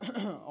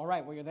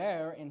right, well, you're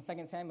there in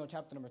 2 Samuel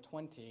chapter number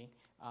 20.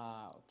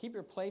 Keep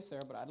your place there,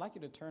 but I'd like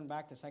you to turn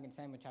back to 2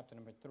 Samuel chapter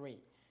number 3.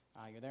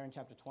 You're there in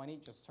chapter 20.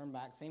 Just turn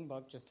back, same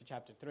book, just to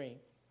chapter 3.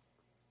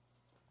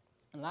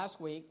 And last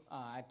week,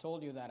 I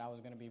told you that I was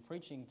going to be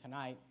preaching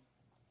tonight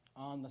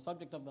on the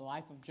subject of the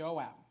life of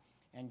Joab.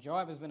 And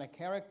Joab has been a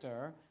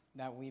character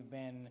that we've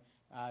been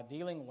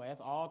dealing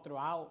with all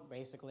throughout,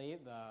 basically,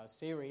 the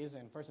series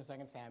in 1 and 2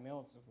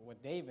 Samuel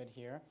with David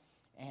here.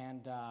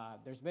 And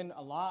there's been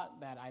a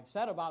lot that I've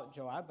said about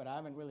Joab, but I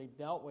haven't really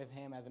dealt with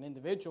him as an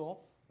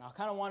individual. And I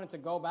kind of wanted to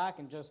go back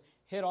and just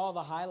hit all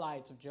the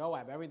highlights of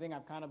Joab, everything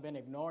I've kind of been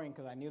ignoring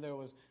because I knew there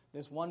was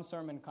this one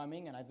sermon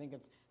coming, and I think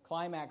it's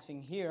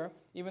climaxing here.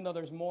 Even though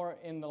there's more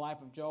in the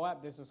life of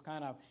Joab, this is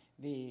kind of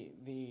the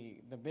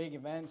big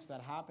events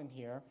that happened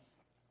here.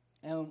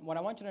 And what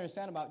I want you to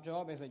understand about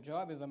Joab is that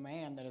Joab is a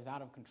man that is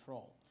out of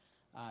control.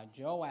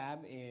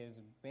 Joab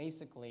is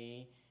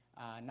basically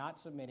not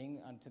submitting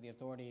to the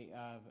authority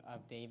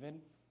of David.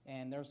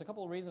 And there's a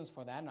couple of reasons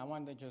for that, and I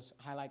wanted to just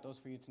highlight those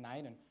for you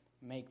tonight and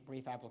make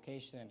brief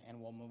application, and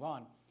we'll move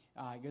on.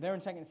 You're there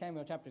in 2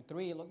 Samuel chapter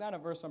 3. Look down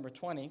at verse number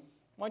 20. I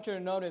want you to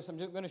notice, I'm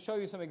just going to show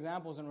you some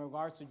examples in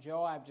regards to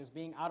Joab just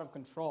being out of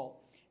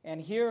control.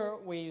 And here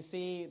we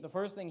see the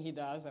first thing he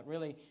does that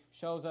really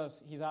shows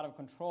us he's out of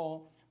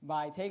control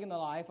by taking the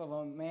life of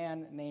a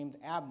man named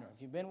Abner.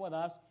 If you've been with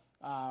us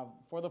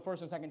for the 1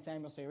 and 2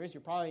 Samuel series, you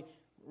probably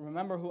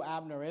remember who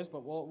Abner is,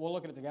 but we'll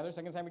look at it together.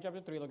 2 Samuel chapter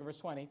 3, look at verse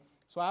 20.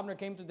 So Abner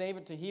came to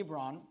David to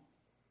Hebron,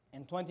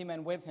 and 20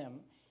 men with him.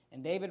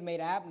 And David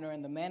made Abner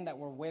and the men that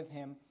were with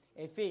him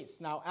a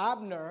feast. Now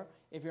Abner,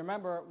 if you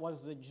remember,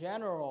 was the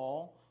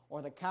general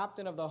or the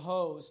captain of the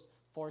host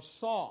for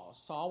Saul.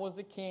 Saul was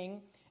the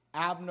king.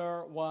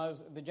 Abner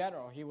was the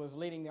general. He was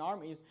leading the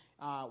armies.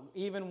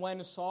 Even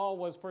when Saul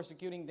was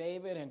persecuting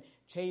David and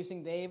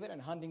chasing David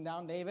and hunting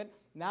down David.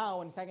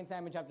 Now in 2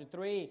 Samuel chapter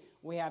 3,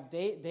 we have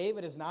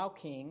David is now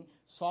king.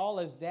 Saul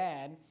is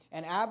dead.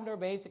 And Abner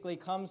basically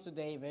comes to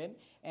David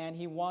and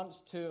he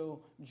wants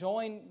to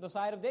join the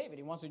side of David.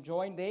 He wants to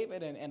join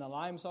David and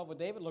ally himself with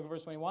David. Look at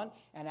verse 21.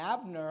 And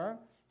Abner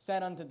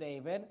said unto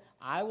David,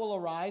 I will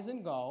arise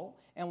and go,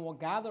 and will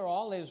gather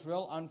all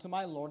Israel unto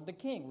my lord the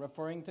king,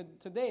 referring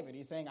to David.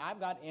 He's saying, I've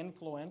got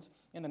influence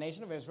in the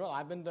nation of Israel.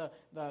 I've been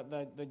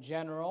the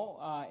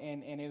general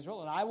in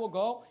Israel, and I will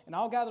go, and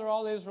I'll gather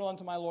all Israel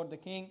unto my lord the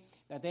king,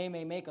 that they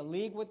may make a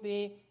league with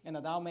thee, and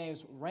that thou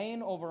mayest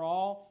reign over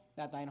all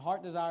that thine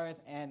heart desireth.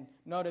 And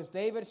notice,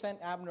 David sent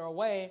Abner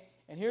away,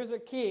 and here's the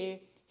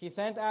key. He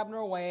sent Abner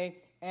away,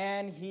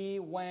 and he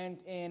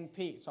went in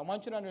peace. So I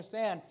want you to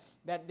understand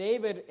that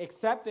David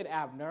accepted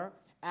Abner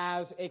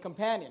as a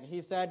companion.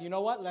 He said, you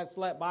know what, let's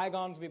let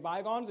bygones be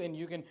bygones, and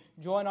you can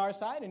join our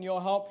side, and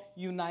you'll help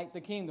unite the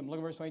kingdom. Look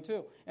at verse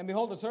 22. And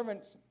behold, the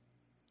servants,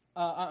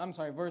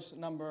 verse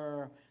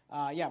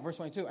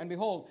 22. And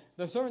behold,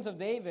 the servants of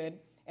David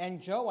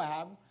and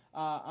Joab,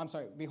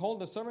 behold,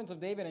 the servants of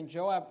David and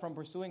Joab from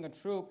pursuing a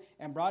troop,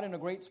 and brought in a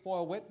great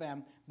spoil with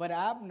them. But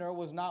Abner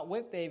was not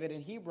with David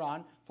in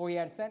Hebron, for he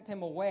had sent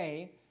him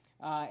away,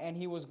 and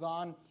he was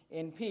gone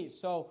in peace.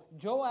 So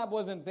Joab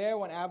wasn't there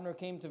when Abner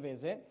came to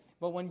visit,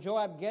 but when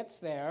Joab gets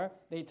there,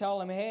 they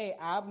tell him, hey,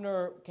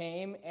 Abner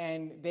came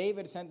and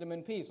David sent him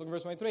in peace. Look at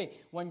verse 23.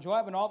 When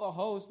Joab and all the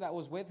host that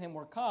was with him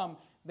were come,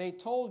 they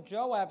told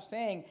Joab,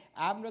 saying,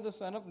 Abner the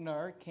son of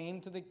Ner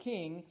came to the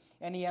king,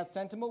 and he hath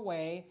sent him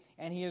away,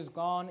 and he is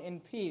gone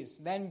in peace.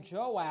 Then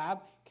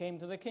Joab came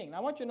to the king. Now I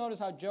want you to notice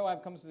how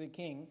Joab comes to the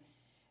king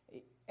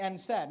and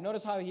said,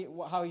 notice how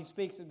he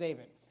speaks to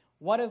David.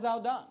 What hast thou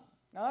done?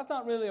 Now, that's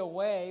not really a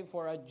way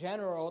for a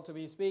general to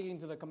be speaking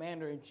to the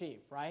commander-in-chief,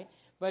 right?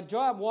 But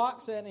Joab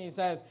walks in and he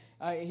says,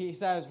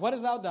 What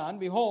hast thou done?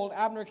 Behold,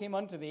 Abner came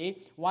unto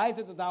thee. Why is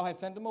it that thou hast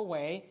sent him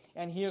away,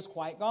 and he is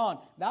quite gone?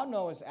 Thou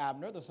knowest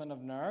Abner, the son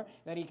of Ner,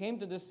 that he came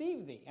to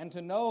deceive thee, and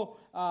to know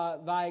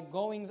thy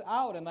goings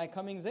out and thy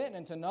comings in,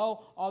 and to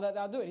know all that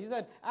thou doest. He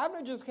said,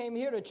 Abner just came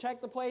here to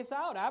check the place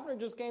out. Abner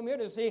just came here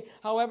to see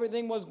how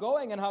everything was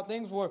going and how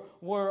things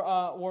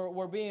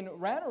were being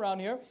ran around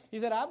here. He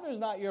said, Abner's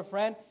not your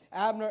friend.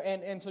 Abner,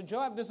 and so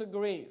Joab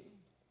disagrees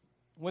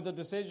with the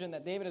decision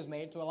that David has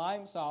made to ally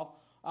himself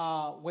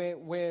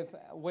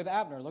with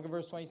Abner. Look at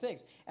verse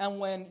 26. And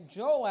when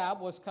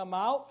Joab was come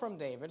out from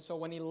David, so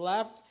when he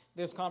left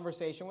this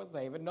conversation with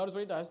David, notice what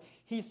he does.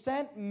 He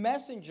sent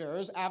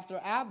messengers after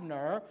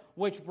Abner,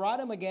 which brought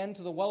him again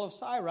to the well of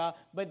Sirah,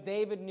 but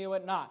David knew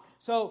it not.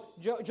 So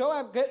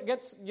Joab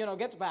gets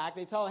back.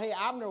 They tell, hey,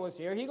 Abner was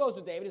here. He goes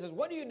to David. He says,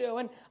 what are you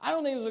doing? I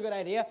don't think this is a good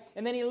idea.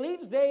 And then he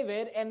leaves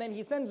David, and then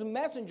he sends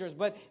messengers.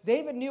 But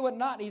David knew it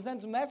not. He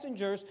sends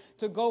messengers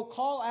to go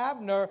call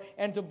Abner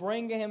and to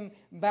bring him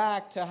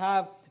back to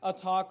have a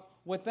talk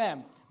with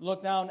them.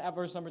 Look down at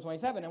verse number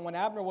 27. And when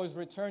Abner was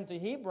returned to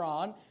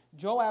Hebron,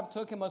 Joab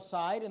took him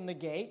aside in the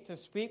gate to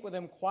speak with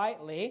him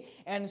quietly,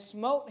 and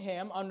smote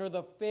him under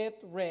the 5th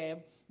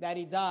rib, that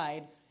he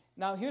died.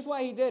 Now here's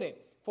why he did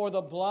it. For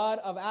the blood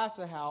of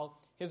Asahel,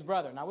 his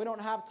brother. Now, we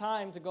don't have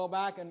time to go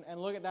back and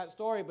look at that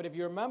story, but if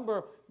you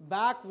remember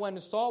back when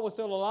Saul was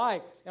still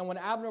alive and when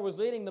Abner was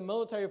leading the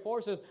military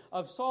forces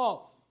of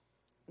Saul,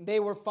 they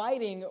were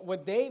fighting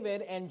with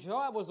David, and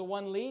Joab was the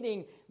one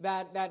leading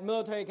that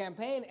military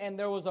campaign, and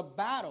there was a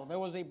battle. There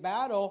was a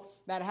battle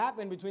that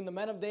happened between the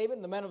men of David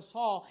and the men of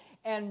Saul,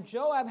 and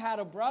Joab had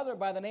a brother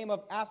by the name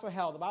of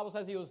Asahel. The Bible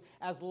says he was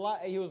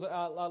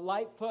a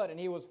light foot, and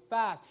he was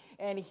fast,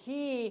 and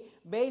he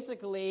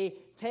basically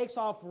takes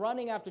off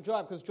running after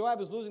Joab, because Joab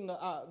is losing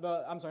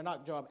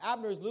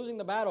Abner is losing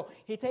the battle.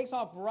 He takes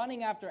off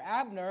running after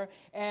Abner,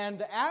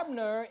 and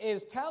Abner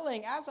is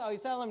telling Asahel,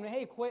 he's telling him,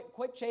 hey,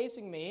 quit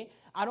chasing me.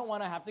 I don't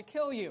want to have to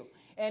kill you.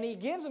 And he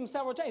gives him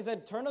several times. He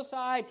said, turn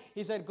aside.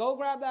 He said, go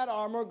grab that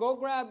armor. Go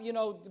grab,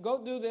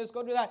 go do this,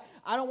 go do that.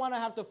 I don't want to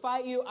have to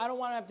fight you. I don't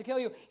want to have to kill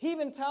you.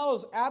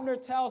 Abner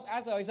tells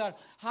Asahel, he said,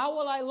 how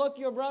will I look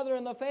your brother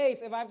in the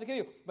face if I have to kill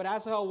you? But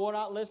Asahel will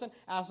not listen.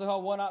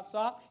 Asahel will not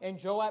stop. And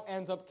Joab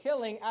ends up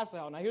killing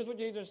Asahel. Now here's what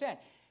you need to understand.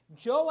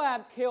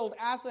 Joab killed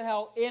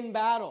Asahel in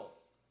battle.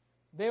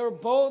 They were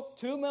both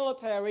two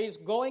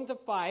militaries going to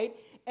fight.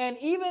 And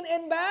even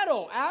in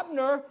battle,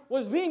 Abner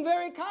was being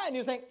very kind. He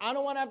was saying, I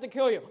don't want to have to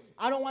kill you.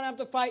 I don't want to have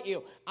to fight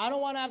you. I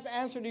don't want to have to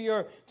answer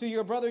to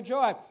your brother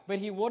Joab. But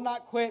he would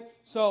not quit.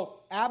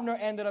 So Abner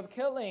ended up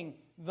killing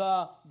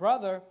the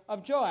brother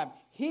of Joab.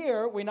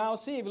 Here we now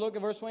see, if you look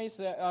at verse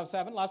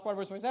 27, last part of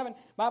verse 27, the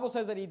Bible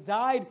says that he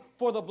died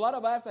for the blood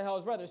of Asahel,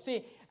 his brother.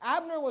 See,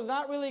 Abner was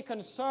not really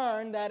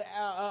concerned that,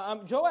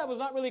 Joab was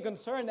not really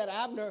concerned that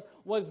Abner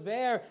was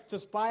there to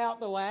spy out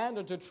the land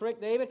or to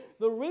trick David.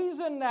 The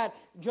reason that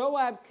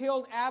Joab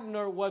killed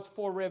Abner was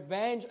for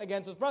revenge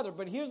against his brother.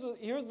 But here's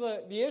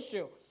the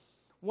issue.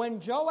 When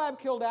Joab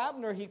killed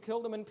Abner, he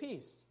killed him in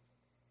peace.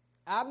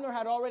 Abner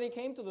had already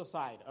came to the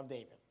side of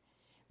David.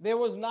 There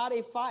was not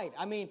a fight.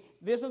 I mean,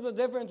 this is the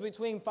difference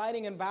between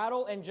fighting in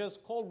battle and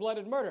just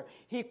cold-blooded murder.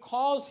 He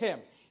calls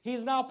him.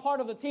 He's now part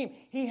of the team.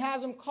 He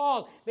has him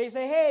called. They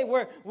say, hey,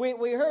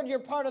 we heard you're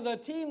part of the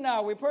team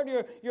now. We've heard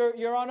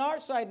you're on our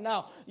side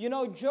now.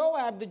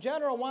 Joab, the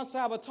general, wants to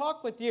have a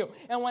talk with you.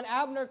 And when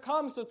Abner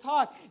comes to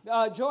talk,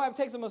 Joab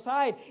takes him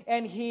aside,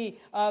 and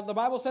the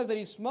Bible says that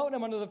he smote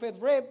him under the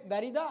fifth rib,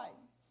 that he died.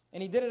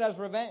 And he did it as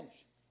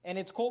revenge. And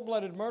it's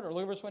cold-blooded murder.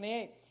 Look at verse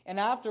 28. And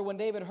after, when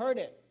David heard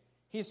it,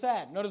 he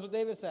said, notice what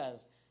David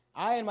says,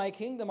 I and my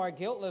kingdom are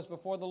guiltless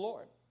before the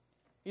Lord.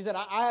 He said,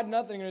 I had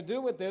nothing to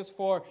do with this,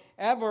 for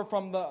ever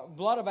from the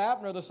blood of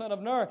Abner, the son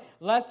of Ner,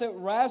 let it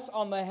rest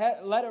on the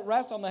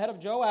head of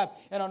Joab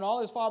and on all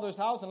his father's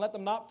house, and let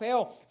them not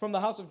fail from the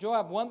house of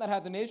Joab one that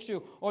hath an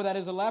issue, or that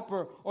is a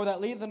leper, or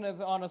that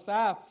leaneth on a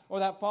staff, or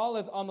that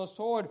falleth on the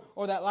sword,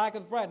 or that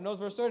lacketh bread.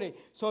 Notice verse 30.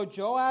 So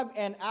Joab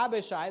and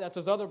Abishai, that's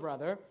his other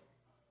brother,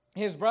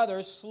 his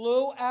brother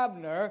slew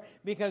Abner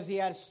because he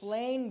had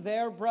slain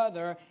their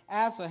brother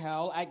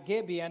Asahel at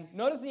Gibeon.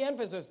 Notice the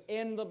emphasis,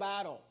 in the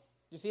battle.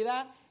 You see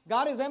that?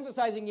 God is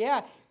emphasizing,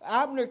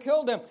 Abner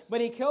killed him,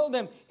 but he killed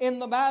him in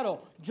the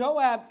battle.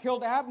 Joab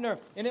killed Abner,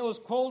 and it was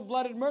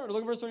cold-blooded murder.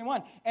 Look at verse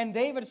 31. And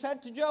David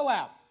said to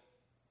Joab.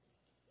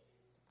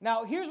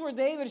 Now, here's where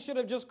David should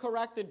have just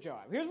corrected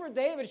Joab. Here's where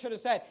David should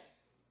have said,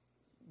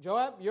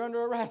 Joab, you're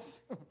under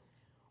arrest.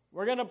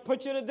 We're going to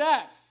put you to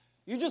death.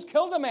 You just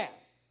killed a man.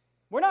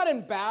 We're not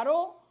in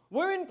battle.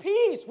 We're in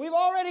peace. We've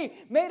already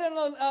made an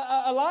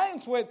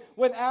alliance with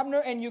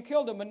Abner, and you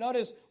killed him. But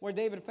notice where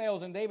David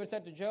fails. And David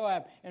said to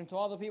Joab and to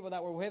all the people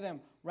that were with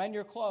him, rend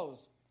your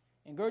clothes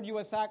and gird you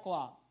a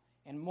sackcloth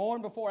and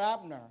mourn before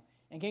Abner.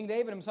 And King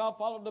David himself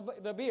followed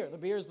the bier. The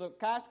bier is the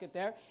casket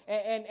there.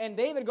 And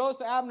David goes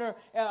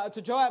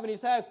to Joab, and he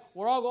says,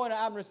 we're all going to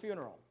Abner's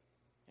funeral.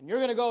 And you're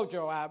going to go,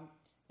 Joab,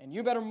 and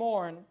you better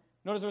mourn.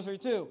 Notice verse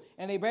 32.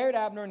 And they buried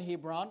Abner in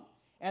Hebron.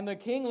 And the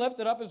king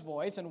lifted up his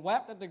voice and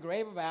wept at the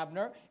grave of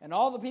Abner, and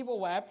all the people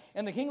wept.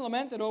 And the king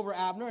lamented over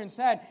Abner and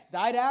said,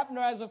 died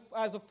Abner as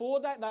a fool?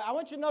 I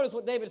want you to notice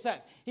what David says.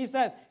 He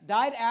says,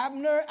 died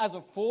Abner as a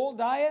fool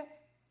dieth?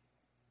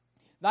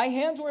 Thy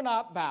hands were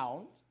not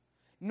bound,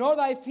 nor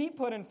thy feet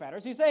put in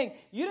fetters. He's saying,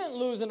 you didn't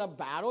lose in a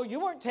battle. You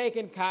weren't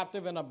taken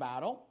captive in a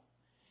battle.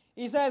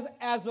 He says,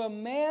 as a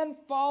man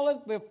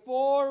falleth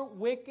before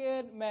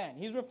wicked men.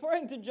 He's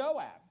referring to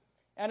Joab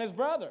and his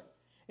brother.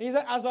 He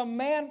said, as a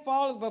man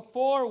falleth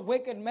before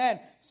wicked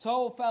men,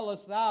 so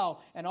fellest thou.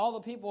 And all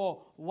the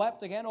people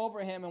wept again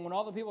over him. And when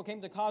all the people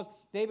came to cause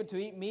David to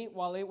eat meat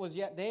while it was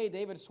yet day,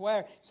 David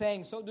sware,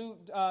 saying, so do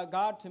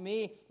God to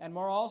me, and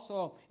more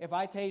also, if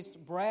I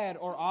taste bread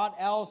or aught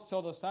else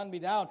till the sun be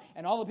down.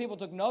 And all the people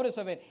took notice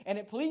of it, and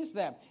it pleased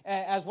them,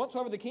 as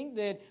whatsoever the king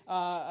did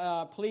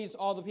pleased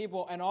all the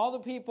people. And all the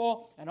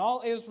people and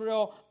all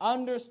Israel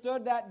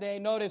understood that day,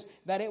 notice,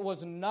 that it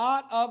was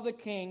not of the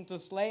king to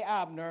slay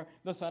Abner,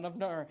 the son of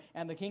Ner.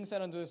 And the king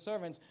said unto his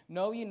servants,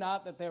 know ye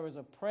not that there is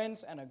a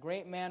prince and a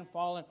great man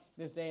fallen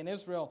this day in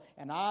Israel?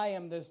 And I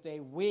am this day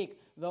weak,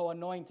 though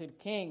anointed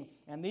king.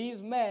 And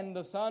these men,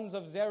 the sons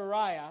of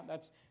Zeruiah,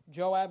 that's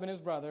Joab and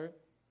his brother,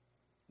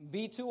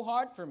 be too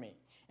hard for me.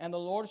 And the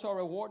Lord shall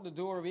reward the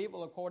doer of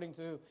evil according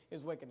to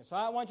his wickedness. So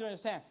I want you to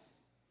understand,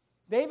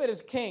 David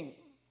is king.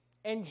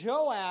 And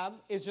Joab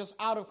is just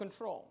out of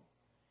control.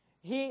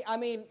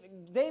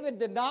 David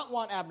did not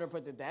want Abner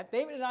put to death.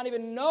 David did not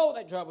even know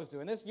that Joab was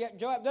doing this, yet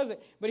Joab does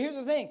it. But here's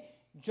the thing.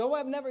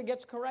 Joab never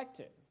gets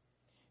corrected.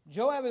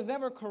 Joab is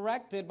never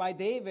corrected by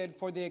David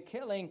for the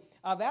killing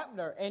of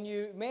Abner. And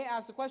you may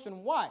ask the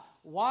question, why?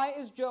 Why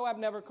is Joab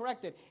never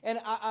corrected? And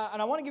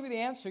I want to give you the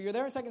answer. You're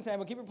there in 2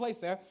 Samuel. Keep your place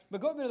there.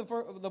 But go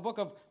to the book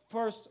of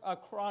 1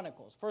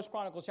 Chronicles. 1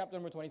 Chronicles chapter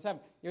number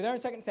 27. You're there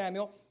in 2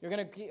 Samuel. You're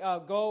going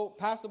to go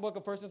past the book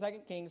of 1 and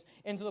 2 Kings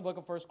into the book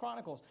of 1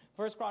 Chronicles.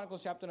 1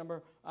 Chronicles chapter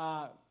number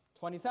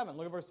 27.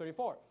 Look at verse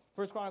 34.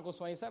 1 Chronicles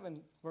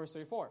 27, verse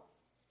 34.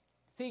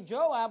 See,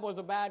 Joab was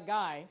a bad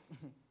guy,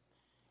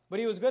 but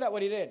he was good at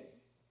what he did.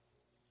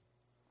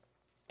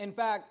 In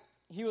fact,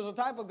 he was the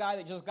type of guy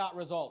that just got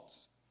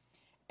results.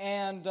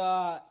 And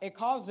it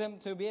caused him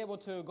to be able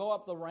to go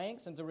up the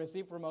ranks and to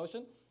receive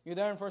promotion. You're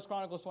there in 1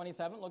 Chronicles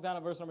 27. Look down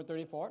at verse number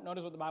 34.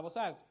 Notice what the Bible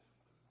says.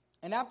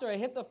 And after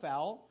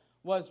Ahithophel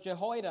was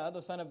Jehoiada,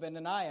 the son of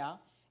Benaiah,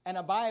 and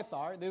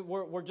Abiathar.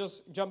 We're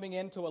just jumping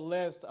into a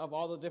list of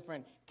all the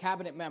different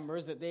cabinet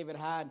members that David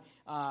had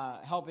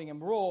helping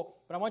him rule.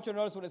 But I want you to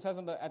notice what it says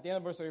at the end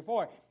of verse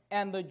 34.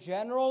 And the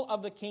general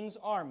of the king's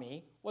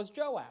army was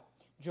Joab.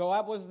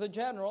 Joab was the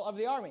general of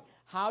the army.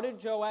 How did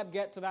Joab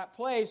get to that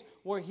place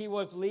where he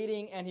was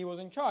leading and he was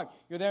in charge?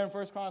 You're there in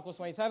 1 Chronicles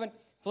 27.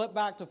 Flip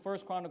back to 1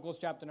 Chronicles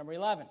chapter number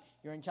 11.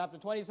 You're in chapter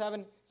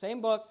 27, same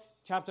book,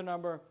 chapter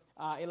number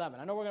 11.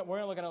 I know we're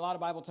going to look at a lot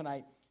of Bible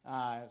tonight,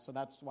 so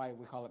that's why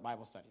we call it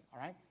Bible study, all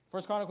right?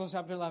 1 Chronicles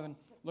chapter 11,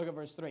 look at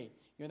verse 3.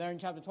 You're there in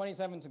chapter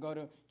 27 to go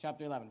to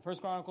chapter 11. 1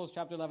 Chronicles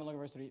chapter 11, look at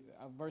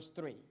verse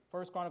 3.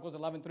 1 Chronicles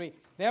 11:3.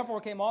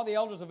 Therefore came all the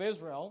elders of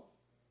Israel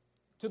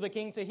to the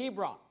king to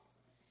Hebron.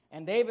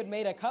 And David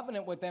made a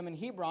covenant with them in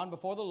Hebron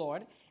before the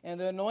Lord, and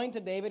they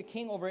anointed David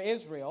king over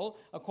Israel,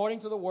 according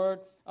to the word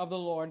of the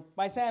Lord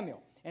by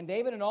Samuel. And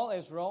David and all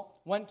Israel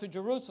went to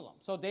Jerusalem.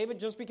 So David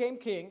just became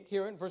king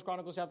here in 1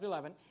 Chronicles chapter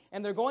 11,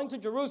 and they're going to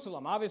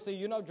Jerusalem. Obviously,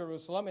 you know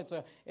Jerusalem.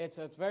 It's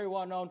a very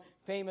well-known,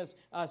 famous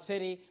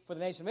city for the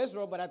nation of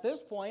Israel, but at this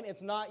point,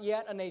 it's not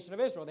yet a nation of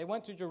Israel. They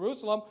went to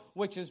Jerusalem,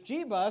 which is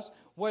Jebus,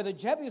 where the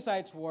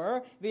Jebusites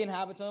were the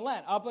inhabitants of the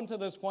land. Up until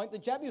this point, the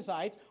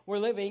Jebusites were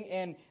living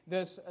in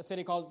this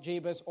city called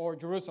Jebus or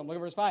Jerusalem. Look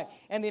at verse 5.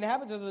 And the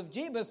inhabitants of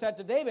Jebus said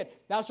to David,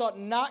 "Thou shalt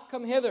not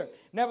come hither."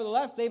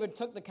 Nevertheless, David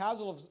took the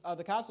castle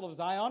of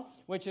Zion,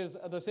 which is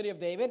the city of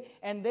David,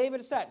 and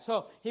David said,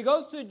 so he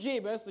goes to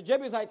Jebus, the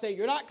Jebusites say,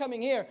 "You're not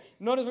coming here."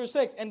 Notice verse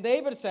 6, and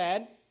David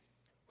said,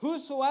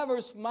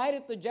 "Whosoever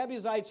smiteth the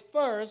Jebusites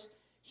first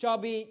shall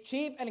be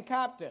chief and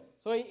captain."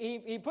 So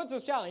he puts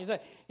this challenge.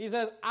 He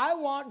says, "I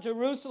want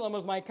Jerusalem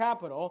as my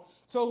capital,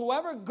 so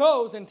whoever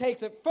goes and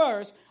takes it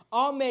first,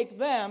 I'll make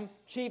them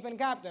chief and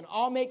captain.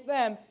 I'll make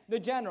them the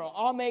general.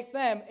 I'll make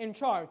them in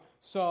charge."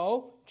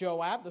 So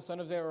Joab, the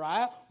son of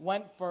Zeruiah,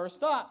 went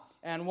first up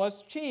and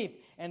was chief.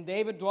 And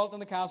David dwelt in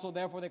the castle,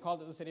 therefore they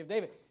called it the city of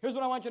David. Here's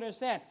what I want you to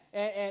understand,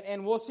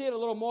 and we'll see it a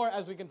little more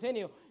as we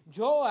continue.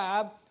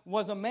 Joab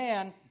was a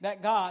man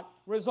that got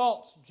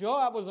results.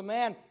 Joab was a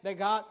man that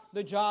got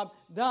the job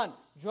done.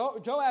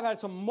 Joab had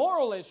some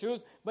moral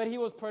issues, but he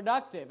was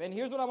productive. And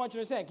here's what I want you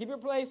to understand. Keep your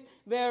place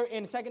there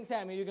in 2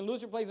 Samuel. You can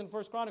lose your place in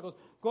 1 Chronicles.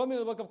 Go to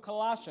the book of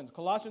Colossians.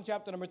 Colossians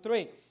chapter number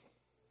 3.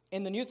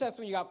 In the New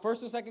Testament, you got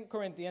 1 and 2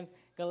 Corinthians,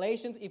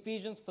 Galatians,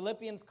 Ephesians,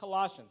 Philippians,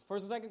 Colossians.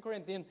 1 and 2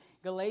 Corinthians,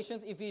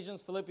 Galatians,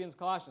 Ephesians, Philippians,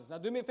 Colossians. Now,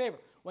 do me a favor.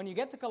 When you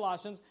get to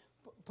Colossians,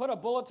 put a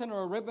bulletin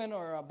or a ribbon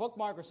or a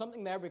bookmark or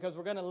something there, because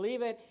we're going to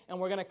leave it and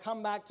we're going to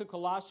come back to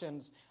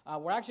Colossians.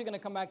 We're actually going to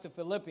come back to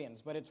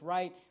Philippians, but it's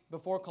right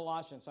before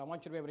Colossians, so I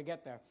want you to be able to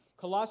get there.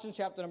 Colossians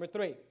chapter number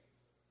 3.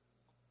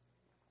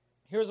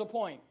 Here's a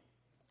point.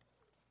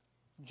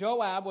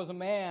 Joab was a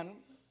man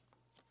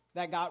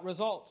that got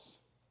results.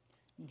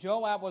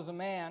 Joab was a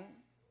man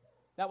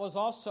that was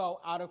also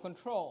out of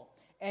control.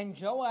 And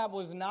Joab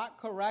was not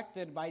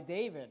corrected by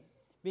David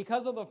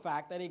because of the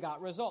fact that he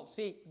got results.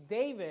 See,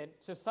 David,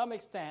 to some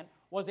extent,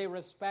 was a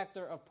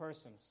respecter of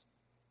persons.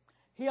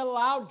 He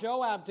allowed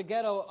Joab to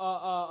get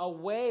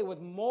away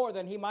with more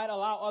than he might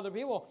allow other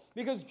people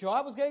because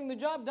Joab was getting the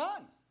job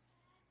done.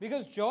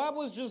 Because Joab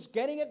was just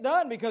getting it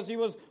done, because he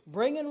was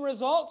bringing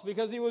results,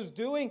 because he was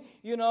doing,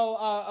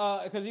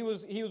 because he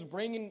was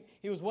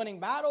winning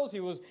battles, he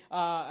was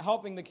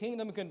helping the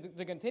kingdom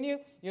to continue.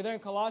 You're there in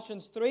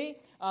Colossians 3.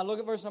 Look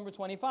at verse number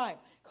 25.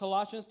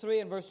 Colossians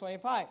 3 and verse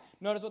 25.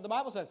 Notice what the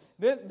Bible says.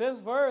 This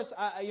verse,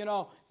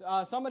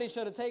 somebody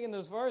should have taken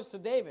this verse to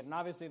David, and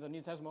obviously the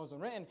New Testament wasn't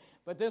written,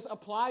 but this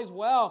applies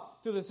well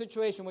to the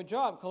situation with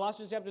Joab.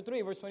 Colossians chapter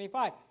 3, verse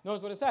 25.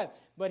 Notice what it says.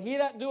 But he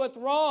that doeth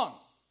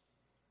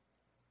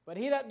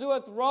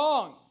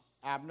wrong,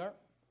 Abner,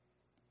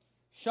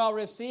 shall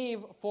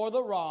receive for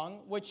the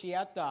wrong which he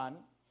hath done,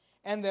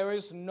 and there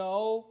is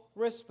no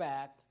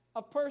respect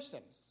of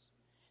persons.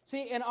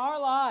 See, in our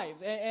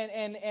lives,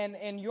 and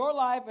in your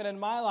life and in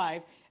my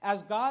life,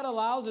 as God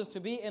allows us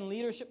to be in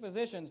leadership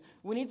positions,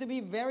 we need to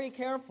be very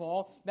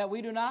careful that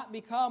we do not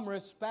become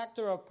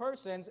respecter of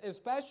persons,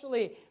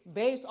 especially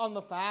based on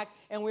the fact,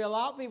 and we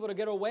allow people to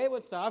get away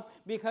with stuff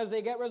because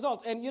they get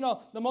results. And,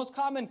 the most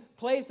common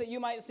place that you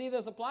might see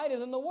this applied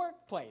is in the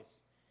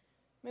workplace.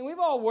 I mean, we've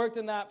all worked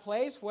in that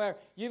place where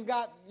you've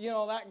got,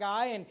 that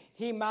guy and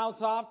he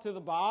mouths off to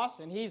the boss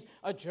and he's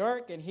a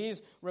jerk and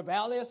he's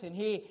rebellious and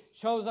he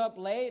shows up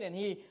late and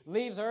he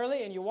leaves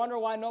early and you wonder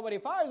why nobody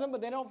fires him,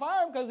 but they don't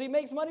fire him because he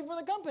makes money for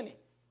the company.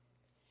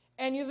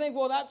 And you think,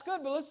 well, that's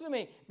good, but listen to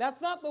me.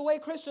 That's not the way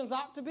Christians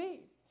ought to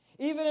be.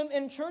 Even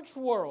in church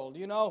world,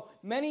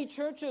 many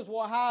churches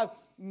will have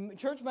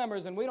church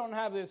members, and we don't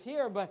have this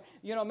here, but,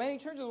 many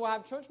churches will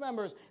have church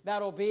members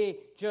that'll be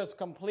just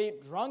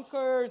complete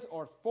drunkards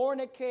or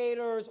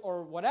fornicators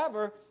or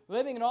whatever,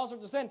 living in all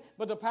sorts of sin,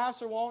 but the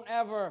pastor won't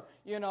ever,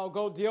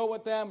 go deal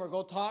with them or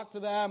go talk to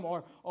them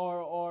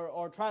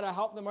or try to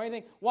help them or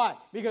anything. Why?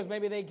 Because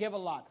maybe they give a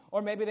lot,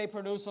 or maybe they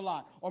produce a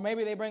lot, or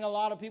maybe they bring a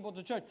lot of people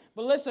to church.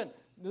 But listen,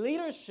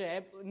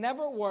 leadership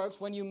never works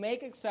when you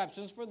make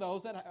exceptions for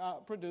those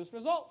that produce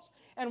results.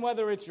 And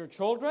whether it's your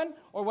children,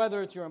 or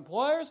whether it's your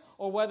employers,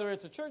 or whether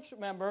it's a church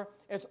member,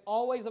 it's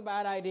always a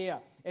bad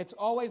idea. It's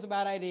always a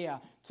bad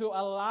idea to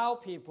allow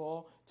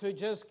people to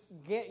just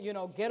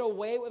get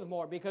away with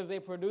more because they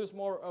produce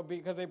more,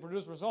 because they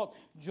produce results.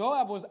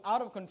 Joab was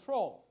out of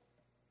control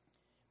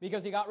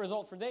because he got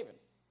results for David.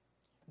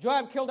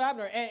 Joab killed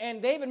Abner,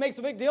 and David makes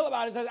a big deal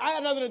about it. Says, I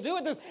had nothing to do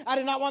with this. I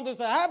did not want this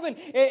to happen.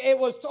 It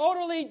was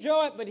totally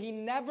Joab, but he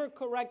never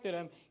corrected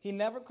him. He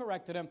never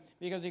corrected him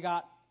because he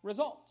got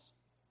results.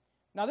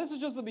 Now, this is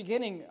just the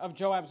beginning of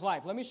Joab's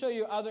life. Let me show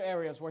you other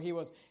areas where he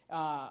was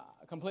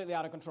completely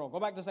out of control. Go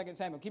back to 2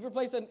 Samuel. Keep your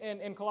place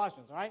in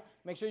Colossians, all right?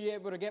 Make sure you're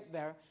able to get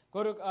there.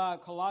 Go to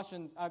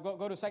Colossians.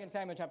 Go to 2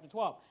 Samuel chapter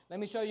 12. Let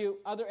me show you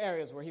other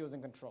areas where he was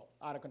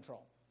out of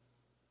control.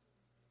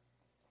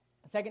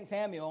 2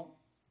 Samuel.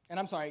 And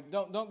I'm sorry,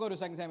 don't go to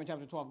 2 Samuel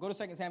chapter 12. Go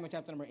to 2 Samuel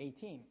chapter number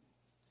 18.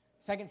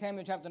 2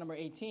 Samuel chapter number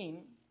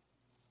 18,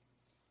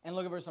 and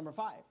look at verse number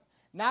 5.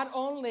 Not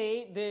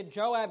only did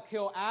Joab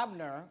kill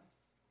Abner,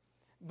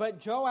 but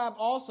Joab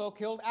also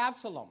killed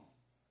Absalom.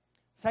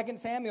 2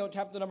 Samuel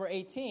chapter number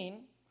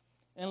 18,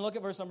 and look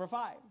at verse number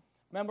 5.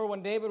 Remember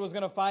when David was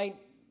going to fight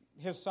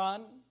his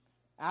son,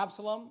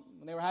 Absalom,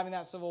 when they were having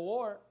that civil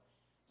war?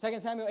 2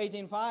 Samuel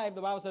 18:5,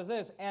 the Bible says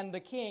this, and the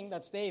king,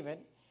 that's David,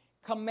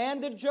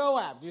 commanded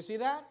Joab. Do you see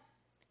that?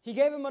 He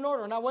gave him an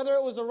order. Now, whether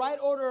it was the right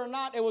order or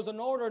not, it was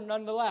an order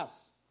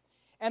nonetheless.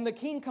 And the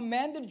king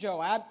commanded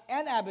Joab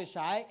and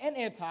Abishai and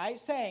Ittai,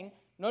 saying,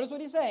 notice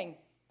what he's saying.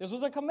 This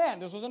was a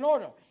command. This was an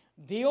order.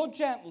 Deal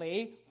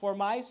gently for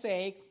my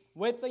sake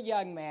with the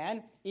young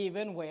man,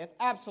 even with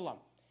Absalom.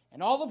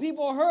 And all the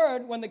people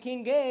heard when the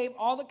king gave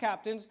all the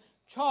captains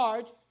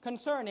charge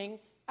concerning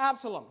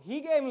Absalom.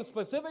 He gave them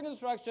specific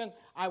instructions.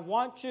 I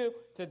want you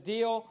to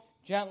deal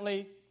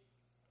gently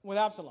with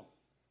Absalom.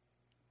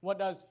 What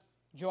does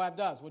Joab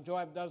does? Well,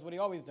 Joab does what he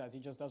always does. He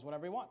just does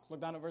whatever he wants. Look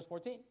down at verse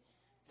 14.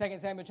 2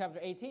 Samuel chapter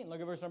 18. Look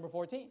at verse number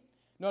 14.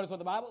 Notice what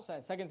the Bible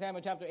says. 2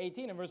 Samuel chapter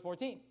 18 and verse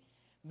 14.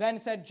 Then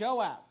said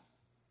Joab,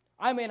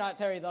 I may not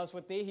tarry thus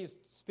with thee. He's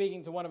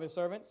speaking to one of his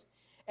servants.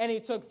 And he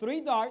took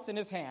 3 darts in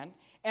his hand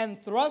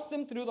and thrust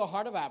them through the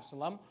heart of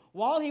Absalom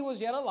while he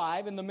was yet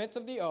alive in the midst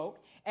of the oak.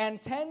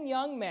 And 10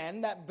 young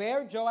men that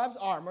bare Joab's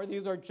armor,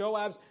 these are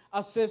Joab's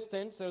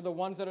assistants, they're the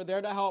ones that are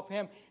there to help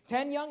him.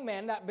 10 young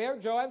men that bare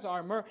Joab's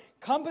armor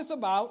compassed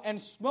about and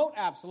smote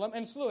Absalom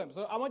and slew him.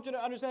 So I want you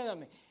to understand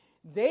something.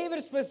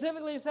 David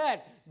specifically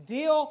said,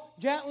 deal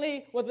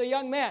gently with the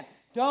young man.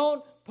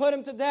 Don't put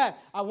him to death.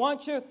 I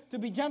want you to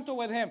be gentle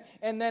with him.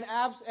 And then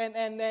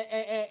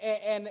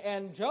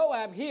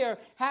Joab here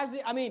has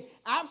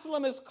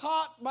Absalom is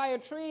caught by a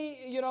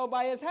tree,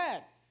 by his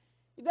head.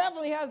 He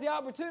definitely has the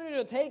opportunity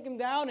to take him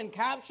down and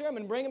capture him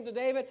and bring him to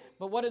David.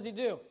 But what does he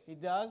do? He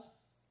does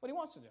what he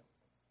wants to do.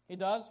 He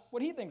does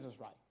what he thinks is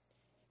right.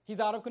 He's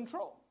out of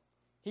control.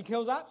 He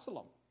kills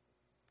Absalom.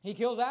 He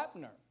kills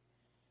Abner.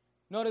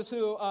 Notice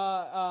who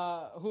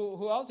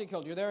else he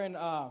killed. You're there in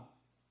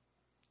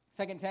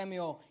 2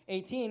 Samuel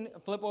 18.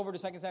 Flip over to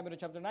 2 Samuel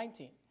chapter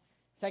 19.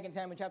 2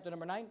 Samuel chapter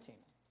number 19.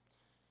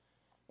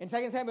 In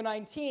 2 Samuel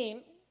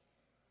 19,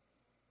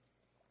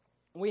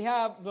 we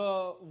have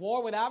the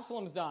war with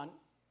Absalom's done.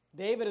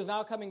 David is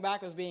now coming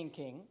back as being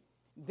king.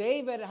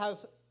 David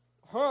has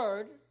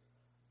heard,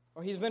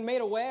 or he's been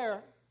made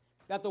aware,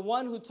 that the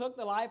one who took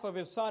the life of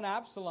his son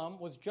Absalom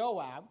was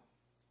Joab,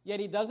 yet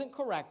he doesn't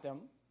correct him,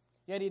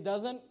 yet he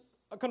doesn't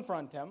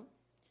confront him.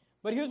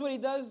 But here's what he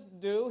does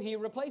do. He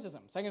replaces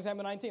him. 2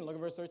 Samuel 19, look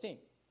at verse 13.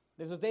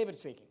 This is David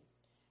speaking.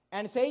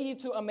 And say ye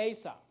to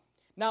Amasa.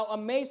 Now,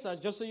 Amasa,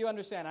 just so you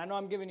understand, I know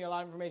I'm giving you a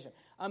lot of information.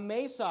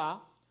 Amasa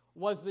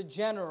was the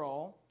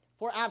general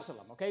for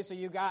Absalom. Okay, so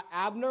you got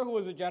Abner, who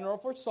was a general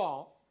for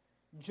Saul.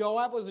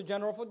 Joab was a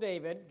general for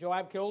David.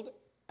 Joab killed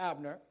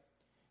Abner.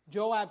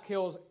 Joab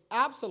kills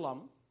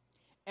Absalom.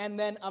 And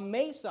then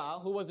Amasa,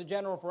 who was the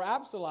general for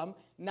Absalom,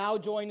 now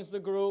joins the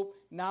group,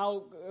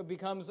 now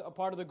becomes a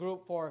part of the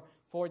group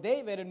for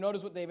David. And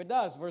notice what David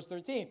does, verse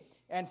 13.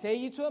 And say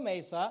ye to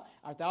Amasa,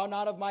 art thou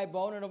not of my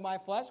bone and of my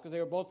flesh? Because they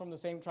were both from the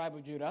same tribe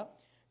of Judah.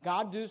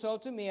 God do so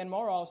to me and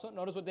more also.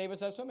 Notice what David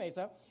says to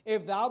Amasa.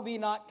 If thou be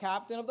not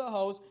captain of the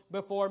host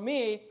before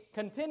me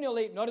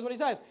continually, notice what he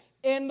says,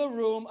 in the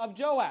room of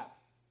Joab.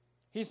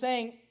 He's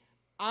saying,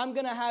 I'm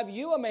going to have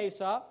you,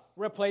 Amasa,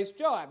 replace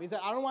Joab. He said,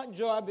 I don't want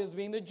Joab as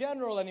being the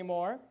general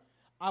anymore.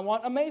 I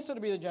want Amasa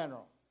to be the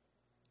general.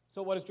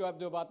 So what does Joab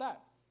do about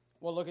that?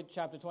 Well, look at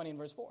chapter 20 and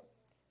verse 4.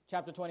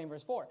 Chapter 20 and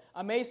verse 4.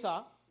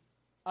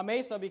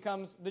 Amasa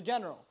becomes the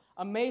general.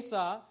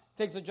 Amasa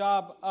takes the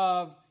job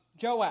of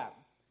Joab.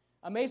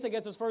 Amasa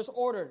gets his first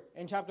order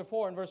in chapter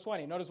 4 and verse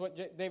 20. Notice what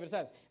David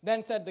says.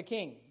 Then said the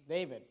king,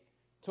 David,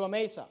 to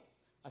Amasa,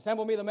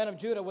 assemble me the men of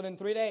Judah within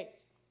 3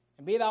 days,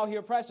 and be thou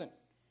here present.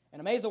 And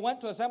Amasa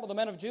went to assemble the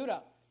men of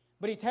Judah,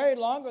 but he tarried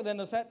longer than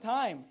the set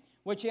time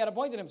which he had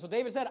appointed him. So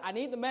David said, I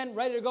need the men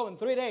ready to go in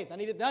 3 days. I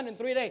need it done in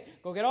 3 days.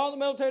 Go get all the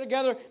military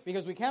together,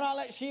 because we cannot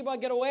let Sheba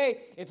get away.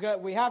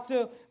 We have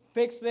to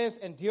fix this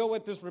and deal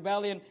with this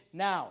rebellion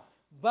now.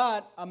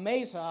 But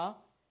Amasa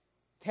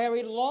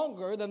tarried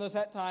longer than the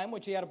set time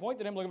which he had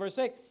appointed him. Look at verse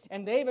 6.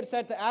 And David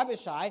said to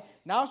Abishai,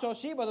 now shall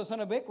Sheba the son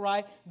of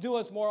Bichri do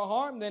us more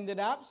harm than did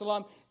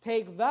Absalom.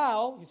 Take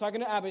thou, he's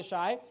talking to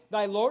Abishai,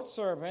 thy Lord's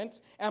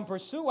servant, and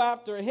pursue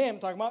after him,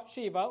 talking about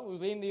Sheba,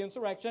 who's leading the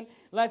insurrection,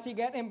 lest he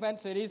get in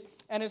fenced cities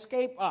and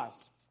escape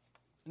us.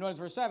 Notice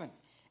verse 7.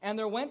 And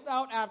there went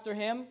out after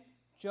him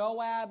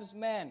Joab's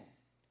men,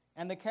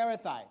 and the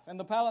Kerethites, and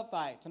the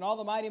Pelethites, and all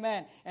the mighty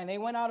men. And they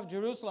went out of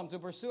Jerusalem to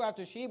pursue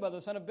after Sheba,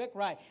 the son of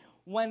Bichri.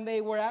 When they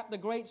were at the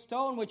great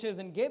stone, which is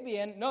in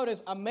Gibeon,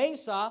 notice,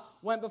 Amasa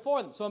went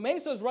before them. So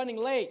Amasa is running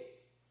late.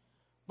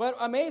 But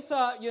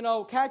Amasa,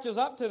 catches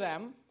up to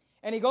them,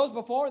 and he goes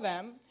before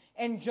them.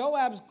 And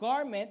Joab's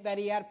garment that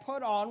he had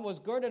put on was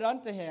girded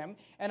unto him,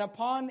 and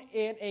upon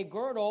it a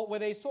girdle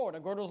with a sword. A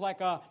girdle is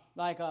like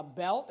a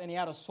belt, and he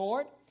had a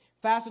sword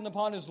fastened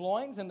upon his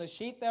loins, and the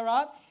sheath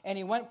thereof. And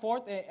he went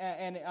forth,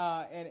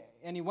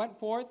 and he went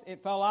forth.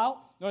 It fell out.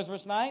 Notice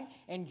verse 9.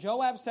 And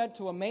Joab said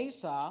to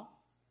Amasa,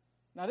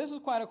 now this is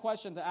quite a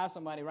question to ask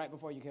somebody right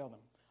before you kill them.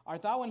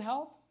 Art thou in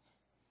health,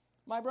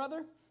 my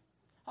brother?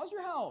 How's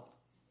your health?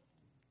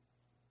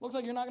 Looks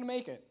like you're not going to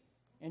make it.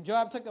 And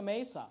Joab took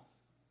Amasa.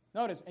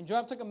 Notice, and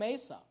Joab took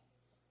Amasa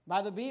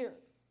by the beard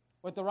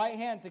with the right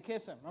hand to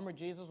kiss him. Remember,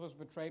 Jesus was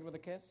betrayed with a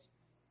kiss?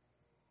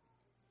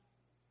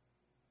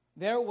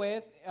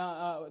 Therewith,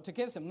 to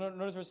kiss him.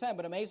 Notice verse 10.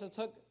 But Amasa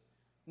took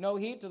no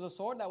heed to the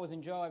sword that was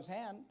in Joab's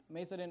hand.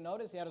 Amasa didn't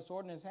notice he had a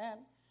sword in his hand.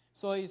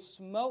 So he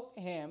smote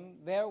him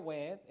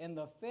therewith in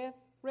the 5th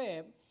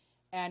rib,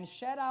 and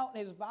shed out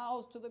his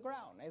bowels to the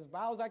ground. His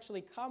bowels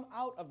actually come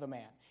out of the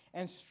man,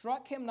 and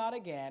struck him not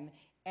again,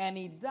 and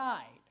he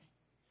died.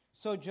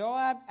 So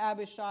Joab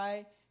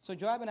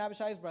and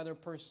Abishai's brother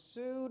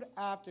pursued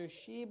after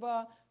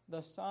Sheba,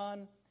 the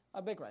son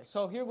of Bichri.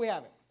 So here we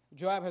have it.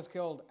 Joab has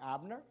killed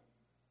Abner,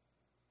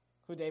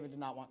 who David did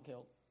not want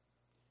killed.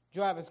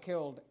 Joab has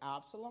killed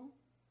Absalom,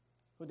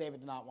 who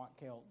David did not want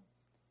killed.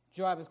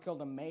 Joab has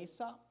killed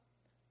Amasa,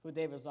 who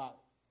David does not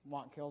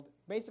want killed.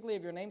 Basically,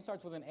 if your name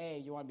starts with an A,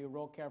 you want to be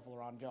real careful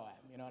around Joab.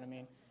 You know what I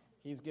mean?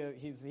 He's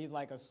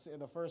like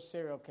the first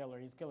serial killer.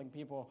 He's killing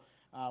people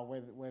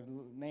with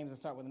names that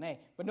start with an A.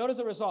 But notice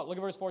the result. Look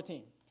at verse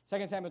 14.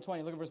 2 Samuel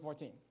 20, look at verse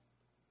 14.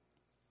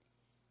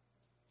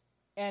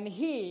 And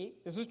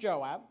this is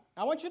Joab.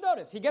 I want you to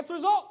notice, he gets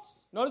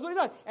results. Notice what he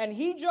does. And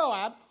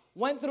Joab,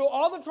 went through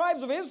all the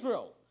tribes of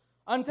Israel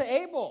unto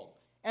Abel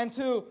and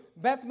to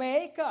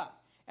Beth-Maacah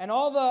and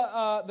all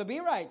the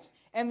Berites.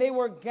 And they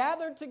were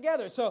gathered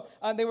together. So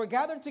they were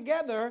gathered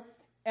together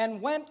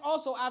and went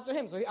also after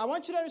him. So I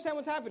want you to understand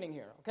what's happening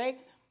here, okay?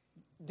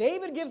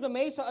 David gives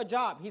Amasa a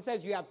job. He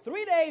says, you have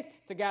 3 days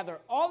to gather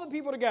all the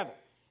people together.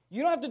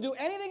 You don't have to do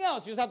anything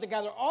else. You just have to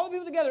gather all the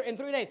people together in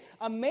 3 days.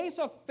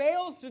 Amasa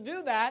fails to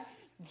do that.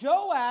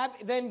 Joab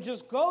then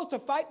just goes to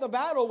fight the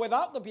battle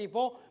without the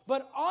people.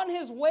 But on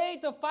his way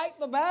to fight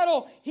the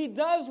battle, he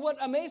does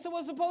what Amasa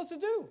was supposed to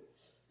do.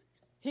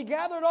 He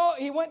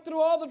went through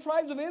all the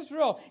tribes of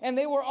Israel, and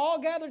they were all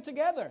gathered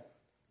together.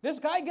 This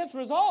guy gets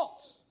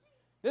results.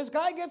 This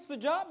guy gets the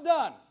job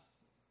done.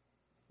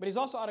 But he's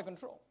also out of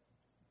control.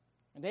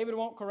 And David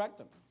won't correct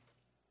him.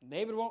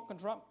 David won't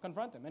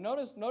confront him. And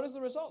notice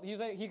the result.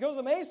 He kills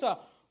Amasa.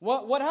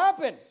 What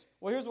happens?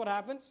 Well, here's what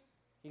happens.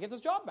 He gets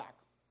his job back.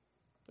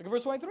 Look at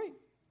verse 23.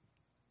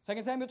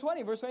 2 Samuel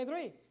 20, verse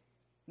 23.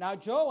 Now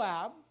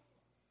Joab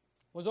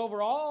was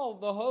over all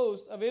the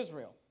host of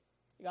Israel.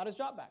 He got his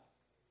job back.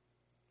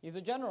 He's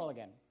a general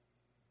again.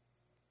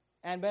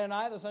 And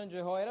Benaiah, the son of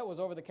Jehoiada, was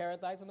over the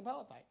Kerethites and the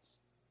Pelethites.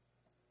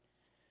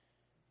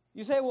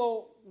 You say,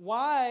 well,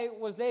 why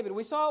was David?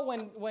 We saw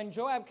when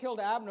Joab killed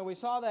Abner, we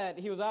saw that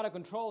he was out of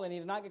control and he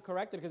did not get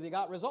corrected because he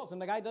got results.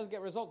 And the guy does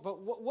get results. But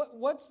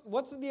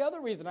what's the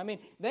other reason? I mean,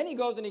 then he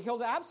goes and he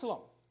kills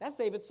Absalom. That's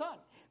David's son.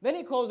 Then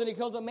he goes and he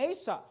kills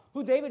Amasa,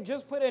 who David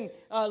just put in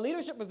a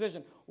leadership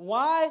position.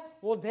 Why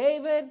will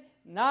David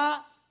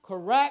not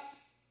correct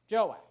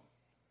Joab?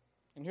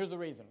 And here's the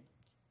reason.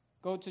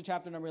 Go to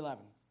chapter number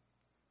 11.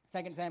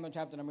 2 Samuel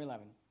chapter number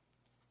 11.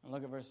 And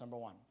look at verse number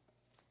 1.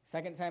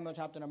 2 Samuel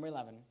chapter number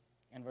 11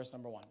 and verse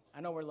number 1.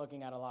 I know we're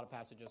looking at a lot of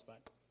passages, but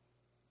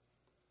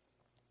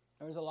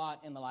there's a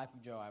lot in the life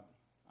of Joab.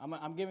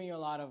 I'm giving you a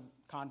lot of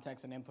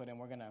context and input, and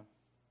we're going to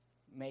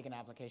make an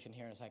application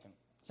here in a second.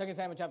 2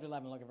 Samuel chapter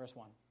 11, look at verse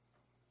 1.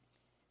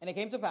 And it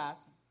came to pass,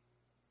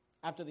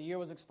 after the year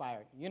was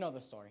expired, you know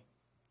the story,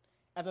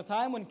 at the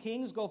time when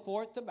kings go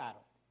forth to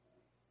battle,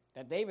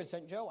 that David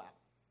sent Joab.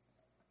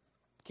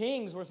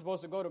 Kings were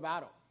supposed to go to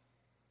battle,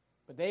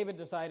 but David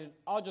decided,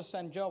 I'll just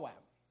send Joab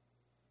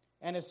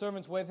and his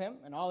servants with him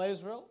and all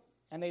Israel,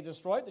 and they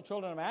destroyed the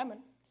children of Ammon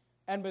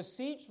and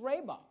besieged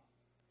Rabbah.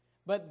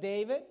 But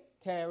David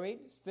tarried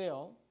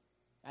still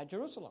at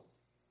Jerusalem.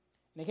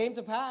 And it came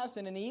to pass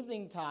in an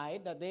evening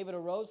tide that David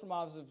arose from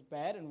off his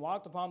bed and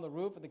walked upon the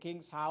roof of the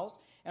king's house.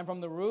 And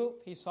from the roof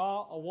he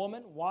saw a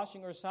woman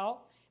washing herself,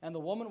 and the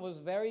woman was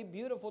very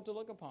beautiful to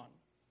look upon.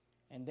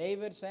 And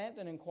David sent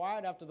and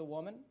inquired after the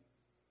woman.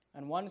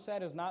 And one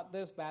said, Is not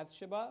this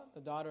Bathsheba,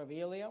 the daughter of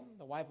Eliam,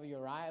 the wife of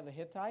Uriah the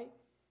Hittite?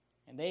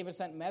 And David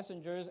sent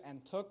messengers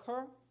and took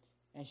her,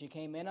 and she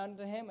came in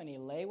unto him, and he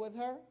lay with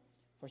her,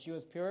 for she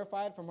was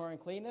purified from her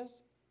uncleanness.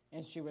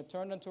 And she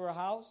returned unto her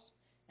house,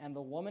 and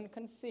the woman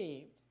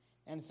conceived,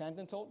 and sent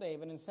and told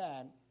David, and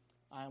said,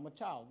 I am with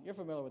child. You're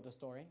familiar with the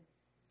story.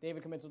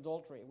 David commits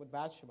adultery with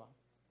Bathsheba.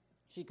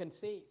 She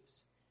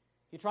conceives.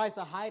 He tries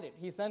to hide it.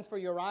 He sends for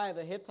Uriah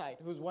the Hittite,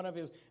 who's one of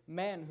his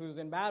men who's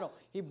in battle.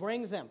 He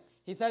brings him.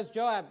 He says,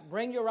 Joab,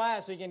 bring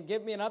Uriah so he can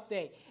give me an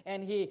update.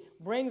 And he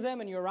brings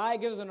him, and Uriah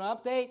gives him an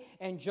update,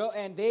 and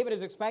David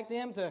is expecting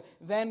him to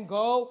then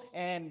go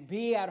and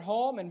be at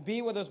home and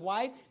be with his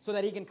wife so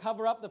that he can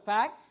cover up the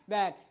fact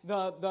that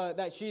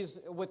that she's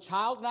with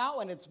child now,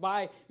 and it's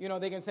by,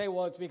 they can say,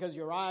 well, it's because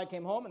Uriah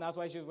came home, and that's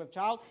why she's with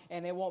child,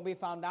 and it won't be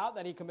found out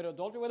that he committed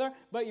adultery with her.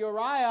 But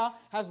Uriah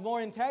has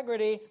more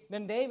integrity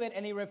than David,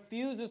 and he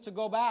refuses to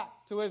go back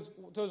to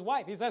his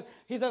wife. He says,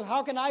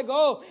 how can I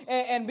go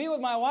and be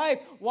with my wife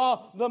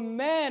while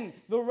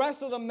the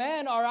rest of the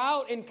men are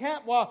out in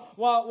camp,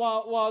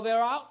 while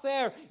they're out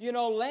there,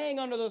 laying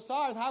under the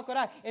stars? How could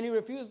I? And he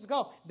refuses to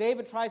go.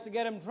 David tries to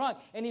get him drunk,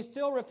 and he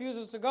still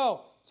refuses to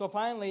go. So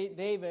finally,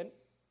 David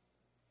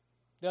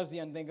does the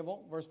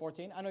unthinkable. Verse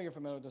 14. I know you're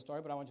familiar with the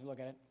story, but I want you to look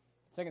at it.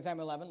 2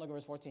 Samuel 11, look at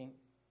verse 14.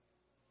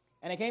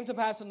 And it came to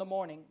pass in the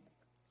morning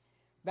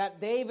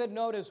that David,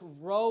 notice,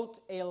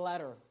 wrote a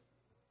letter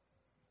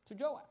to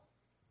Joab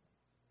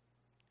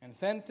and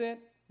sent it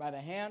by the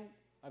hand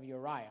of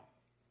Uriah.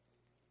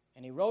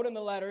 And he wrote in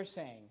the letter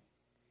saying,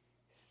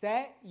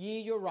 Set ye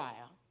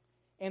Uriah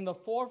in the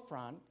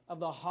forefront of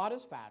the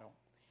hottest battle,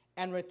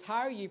 and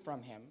retire ye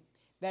from him,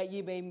 that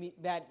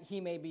he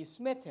may be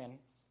smitten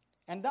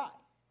and die.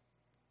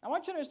 I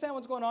want you to understand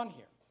what's going on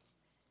here.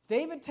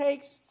 David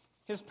takes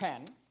his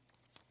pen,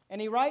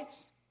 and he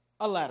writes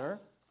a letter,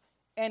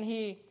 and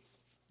he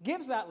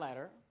gives that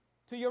letter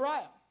to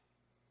Uriah.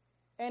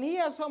 And he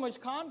has so much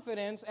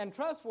confidence and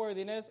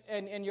trustworthiness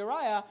in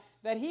Uriah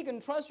that he can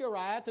trust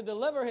Uriah to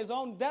deliver his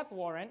own death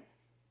warrant,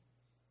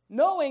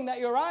 knowing that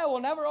Uriah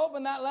will never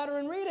open that letter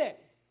and read it.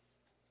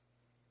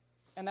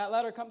 And that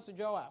letter comes to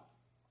Joab.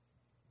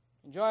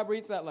 And Joab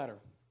reads that letter.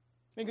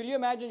 I mean, could you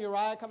imagine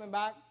Uriah coming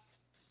back?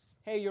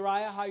 Hey,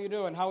 Uriah, how you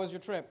doing? How was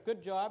your trip?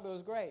 Good, Joab. It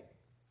was great.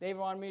 David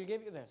wanted me to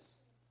give you this.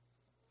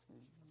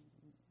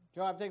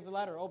 Joab takes the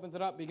letter, opens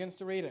it up, begins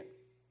to read it.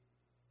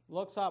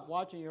 Looks up,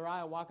 watching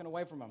Uriah walking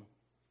away from him.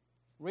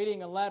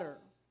 Reading a letter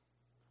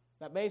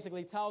that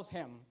basically tells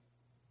him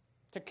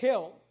to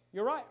kill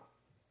Uriah.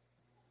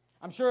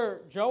 I'm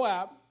sure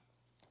Joab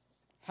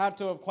had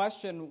to have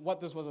questioned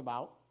what this was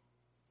about.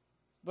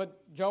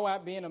 But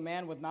Joab, being a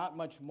man with not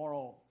much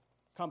moral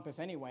compass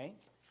anyway,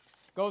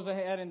 goes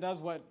ahead and does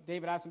what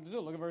David asked him to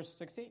do. Look at verse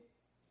 16.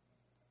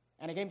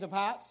 And it came to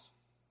pass,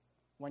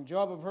 when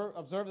Joab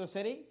observed the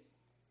city,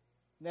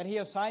 that he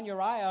assigned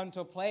Uriah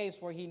unto a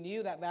place where he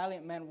knew that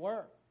valiant men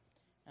were.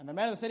 And the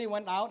men of the city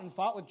went out and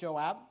fought with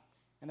Joab,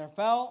 and there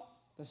fell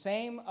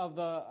some of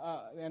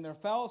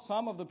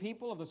the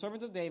people of the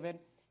servants of David,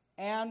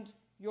 and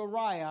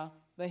Uriah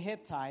the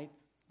Hittite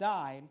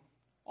died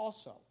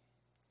also.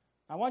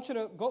 I want you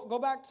to go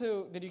back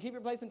to, did you keep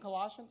your place in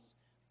Colossians?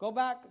 Go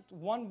back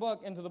one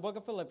book into the book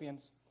of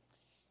Philippians.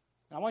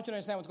 And I want you to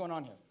understand what's going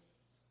on here.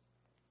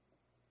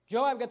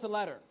 Joab gets a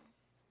letter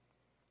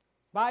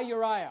by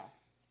Uriah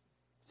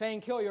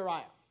saying, kill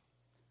Uriah.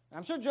 And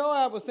I'm sure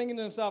Joab was thinking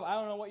to himself, I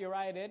don't know what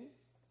Uriah did.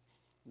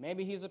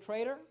 Maybe he's a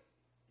traitor.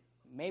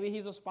 Maybe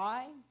he's a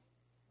spy.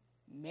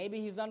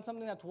 Maybe he's done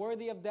something that's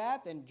worthy of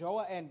death. And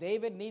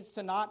David needs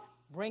to not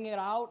bring it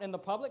out in the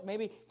public.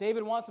 Maybe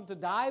David wants him to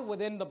die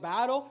within the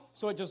battle,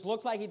 so it just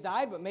looks like he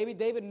died, but maybe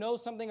David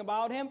knows something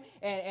about him,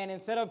 and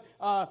instead of,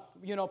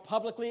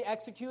 publicly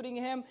executing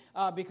him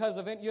because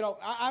of it,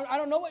 I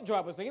don't know what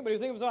Joab was thinking, but he was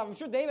thinking to himself, I'm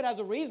sure David has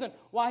a reason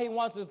why he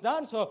wants this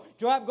done, so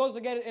Joab goes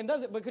to get it and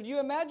does it. But could you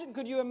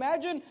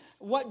imagine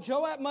what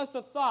Joab must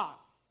have thought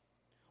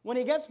when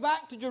he gets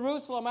back to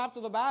Jerusalem after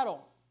the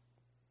battle,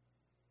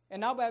 and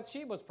now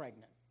Bathsheba was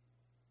pregnant,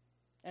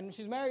 and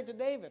she's married to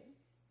David.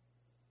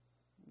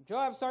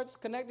 Joab starts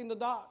connecting the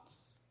dots.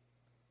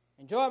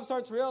 And Joab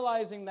starts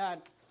realizing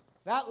that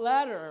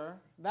letter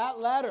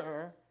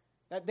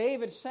that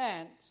David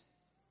sent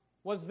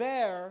was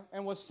there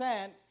and was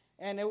sent,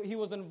 and he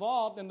was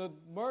involved in the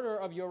murder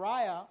of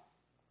Uriah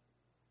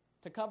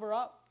to cover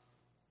up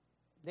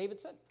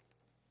David's sin.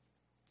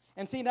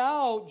 And see,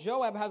 now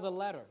Joab has a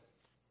letter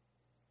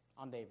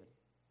on David.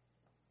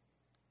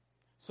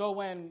 So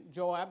when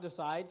Joab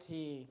decides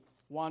he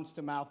wants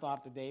to mouth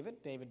off to David,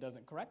 David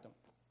doesn't correct him.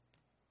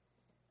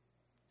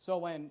 So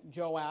when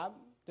Joab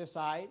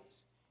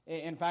decides,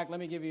 in fact, let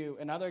me give you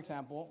another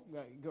example.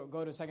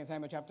 Go to 2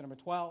 Samuel chapter number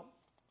 12.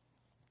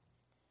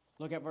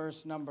 Look at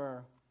verse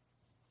number,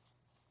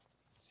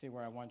 see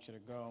where I want you to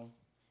go.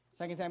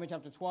 2 Samuel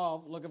chapter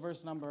 12, look at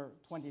verse number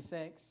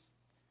 26.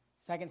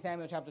 2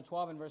 Samuel chapter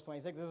 12 and verse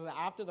 26. This is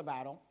after the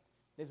battle.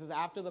 This is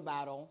after the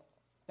battle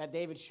that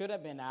David should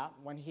have been at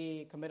when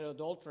he committed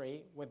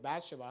adultery with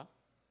Bathsheba.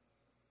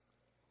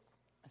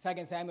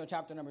 2 Samuel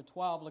chapter number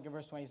 12, look at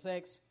verse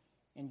 26.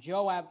 And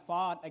Joab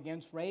fought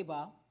against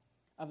Rabbah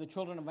of the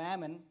children of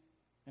Ammon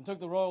and took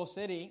the royal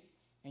city.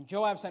 And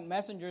Joab sent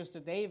messengers to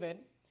David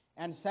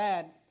and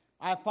said,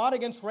 I have fought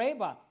against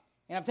Rabbah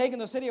and have taken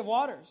the city of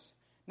waters.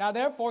 Now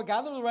therefore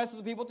gather the rest of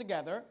the people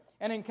together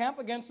and encamp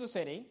against the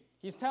city.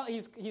 He's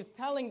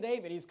telling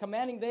David, he's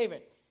commanding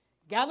David,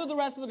 gather the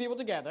rest of the people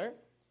together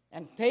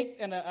and take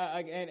and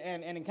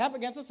encamp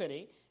against the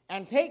city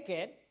and take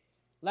it,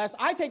 lest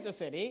I take the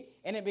city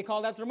and it be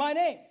called after my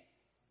name.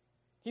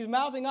 He's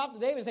mouthing off to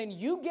David saying,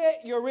 you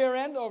get your rear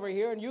end over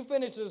here and you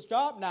finish this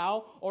job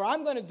now, or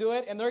I'm going to do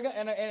it and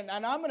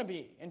I'm going to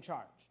be in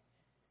charge.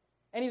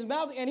 And he's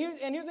mouthing, and here's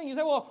the thing, you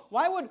say, well,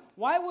 why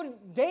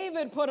would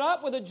David put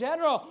up with a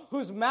general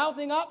who's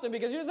mouthing off to him?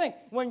 Because here's the thing,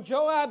 when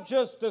Joab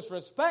just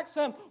disrespects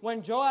him,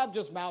 when Joab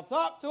just mouths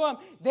off to him,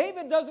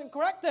 David doesn't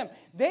correct him.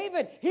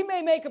 David, he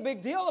may make a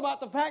big deal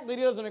about the fact that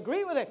he doesn't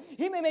agree with it.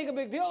 He may make a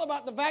big deal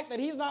about the fact that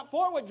he's not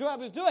for what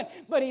Joab is doing,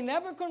 but he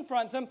never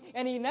confronts him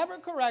and he never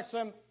corrects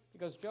him.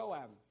 Because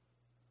Joab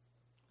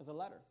has a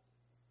letter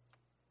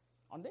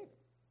on David.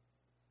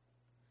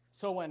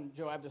 So when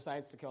Joab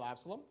decides to kill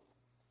Absalom,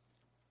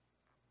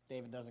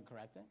 David doesn't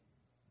correct it.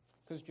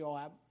 Because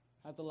Joab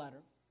has a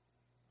letter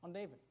on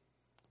David.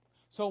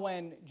 So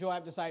when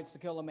Joab decides to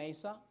kill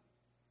Amasa,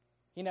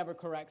 he never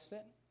corrects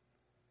it.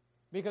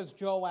 Because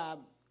Joab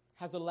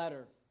has a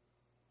letter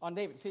on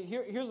David. See,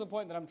 here's the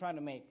point that I'm trying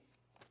to make.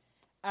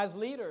 As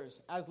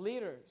leaders,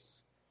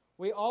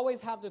 we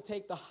always have to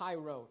take the high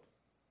road.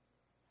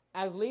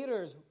 As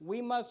leaders,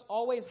 we must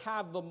always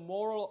have the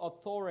moral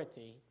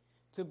authority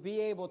to be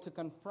able to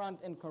confront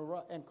and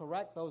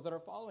correct those that are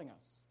following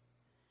us.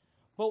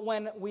 But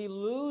when we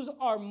lose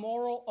our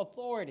moral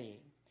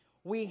authority,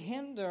 we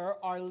hinder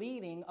our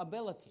leading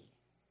ability.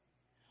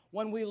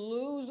 When we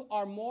lose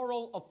our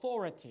moral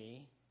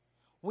authority,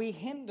 we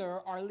hinder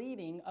our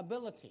leading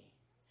ability.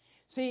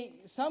 See,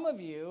 some of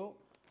you,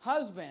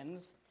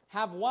 husbands,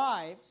 have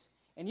wives,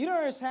 and you don't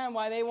understand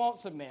why they won't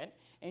submit.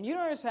 And you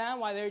don't understand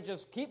why they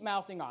just keep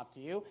mouthing off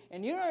to you.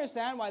 And you don't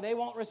understand why they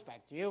won't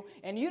respect you.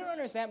 And you don't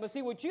understand, but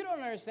see, what you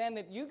don't understand,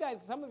 that you guys,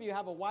 some of you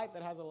have a wife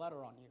that has a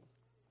letter on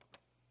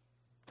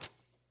you.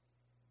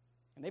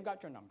 And they've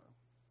got your number.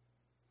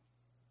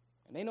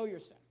 And they know your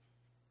sin.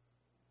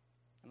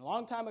 And a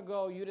long time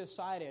ago, you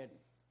decided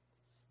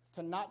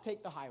to not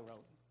take the high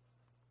road.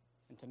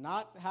 And to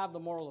not have the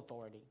moral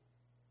authority.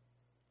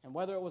 And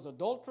whether it was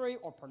adultery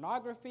or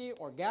pornography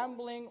or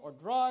gambling or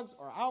drugs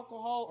or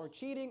alcohol or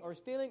cheating or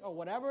stealing or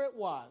whatever it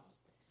was,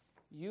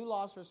 you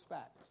lost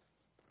respect.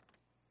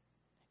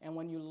 And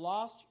when you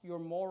lost your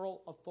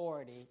moral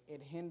authority,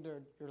 it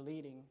hindered your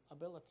leading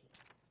ability.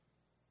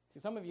 See,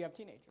 some of you have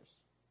teenagers,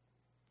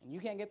 and you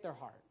can't get their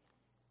heart.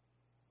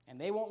 And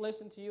they won't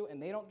listen to you,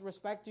 and they don't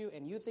respect you,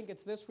 and you think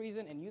it's this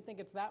reason, and you think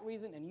it's that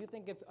reason, and you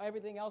think it's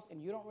everything else,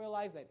 and you don't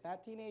realize that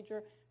that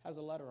teenager has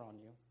a letter on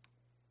you.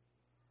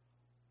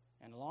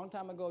 And a long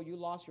time ago, you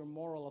lost your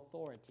moral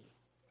authority.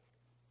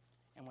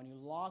 And when you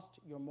lost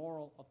your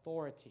moral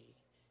authority,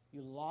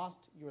 you lost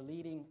your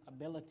leading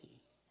ability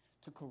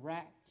to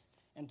correct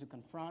and to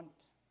confront.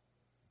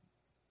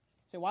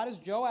 Say, why does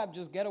Joab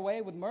just get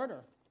away with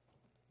murder?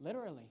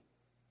 Literally.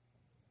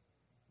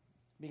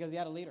 Because he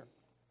had a leader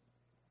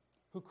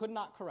who could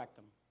not correct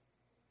him,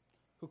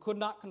 who could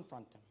not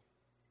confront him,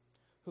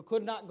 who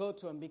could not go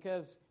to him.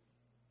 Because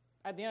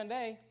at the end of the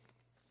day,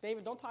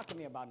 David, don't talk to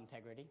me about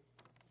integrity.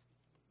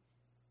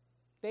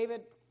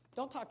 David,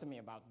 don't talk to me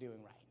about doing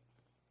right.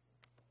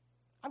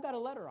 I've got a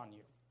letter on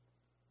you.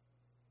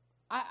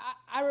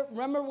 I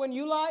remember when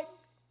you lied.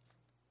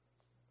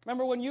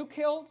 Remember when you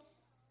killed?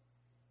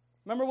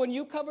 Remember when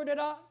you covered it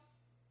up?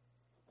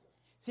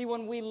 See,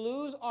 when we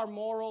lose our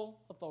moral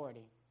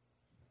authority,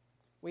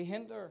 we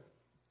hinder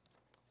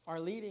our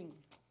leading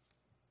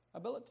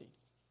ability.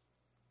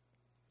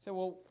 So,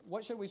 well,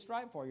 what should we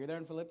strive for? You're there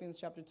in Philippians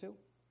chapter 2.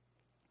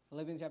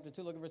 Philippians chapter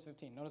 2, look at verse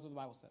 15. Notice what the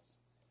Bible says.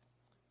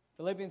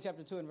 Philippians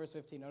chapter 2 and verse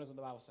 15. Notice what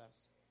the Bible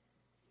says.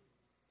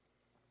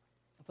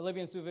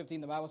 Philippians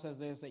 2:15, the Bible says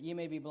this, that ye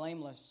may be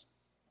blameless.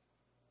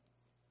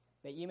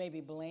 That ye may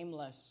be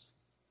blameless.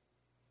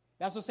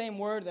 That's the same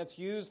word that's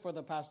used for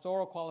the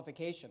pastoral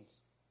qualifications.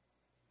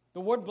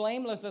 The word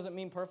blameless doesn't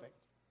mean perfect.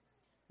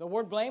 The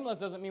word blameless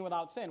doesn't mean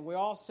without sin. We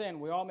all sin.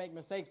 We all make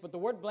mistakes. But the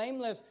word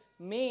blameless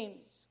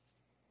means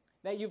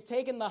that you've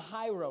taken the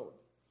high road,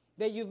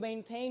 that you've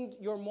maintained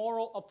your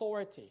moral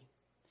authority,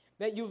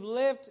 that you've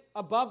lived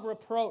above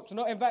reproach.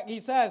 No, in fact, he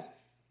says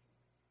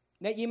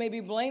that ye may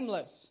be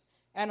blameless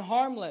and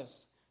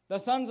harmless, the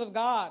sons of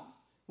God,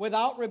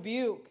 without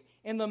rebuke,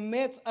 in the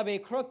midst of a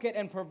crooked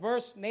and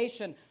perverse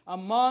nation,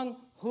 among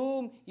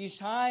whom ye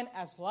shine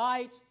as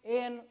lights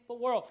in the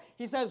world.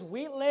 He says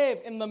we live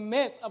in the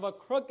midst of a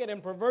crooked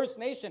and perverse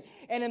nation,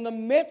 and in the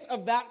midst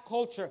of that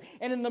culture,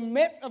 and in the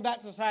midst of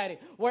that society,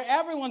 where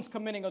everyone's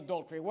committing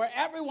adultery, where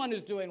everyone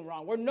is doing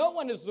wrong, where no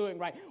one is doing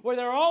right, where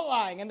they're all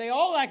lying and they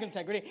all lack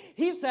integrity.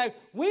 He says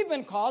we've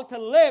been called to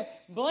live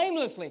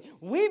blamelessly.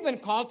 We've been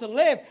called to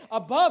live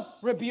above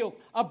rebuke,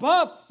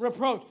 above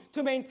reproach,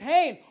 to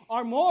maintain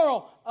our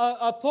moral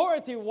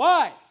authority.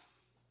 Why?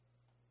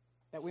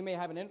 That we may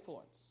have an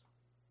influence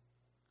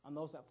on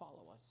those that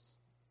follow us.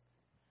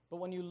 But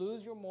when you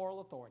lose your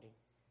moral authority,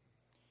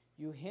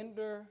 you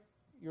hinder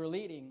your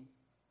leading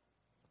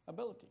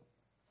ability.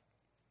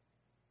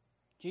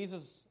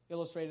 Jesus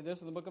illustrated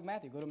this in the book of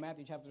Matthew. Go to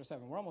Matthew chapter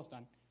 7. We're almost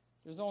done.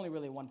 There's only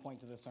really one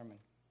point to this sermon.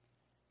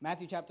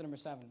 Matthew chapter number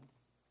 7.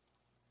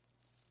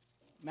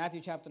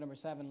 Matthew chapter number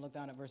 7, look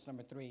down at verse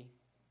number 3.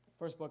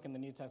 First book in the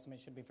New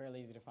Testament, should be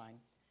fairly easy to find.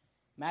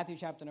 Matthew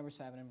chapter number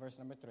 7 and verse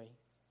number 3.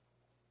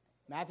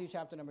 Matthew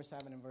chapter number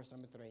 7 and verse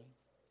number 3.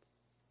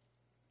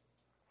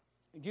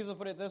 Jesus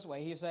put it this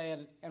way. He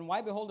said, and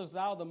why beholdest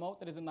thou the mote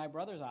that is in thy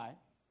brother's eye,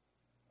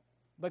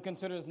 but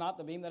considerest not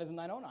the beam that is in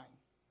thine own eye?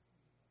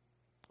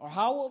 Or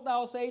how wilt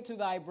thou say to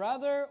thy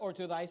brother, or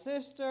to thy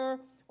sister,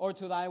 or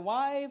to thy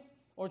wife,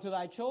 or to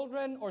thy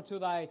children, or to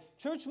thy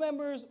church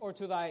members, or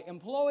to thy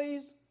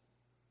employees,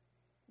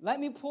 let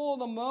me pull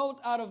the mote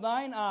out of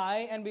thine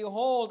eye, and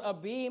behold, a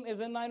beam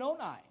is in thine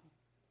own eye?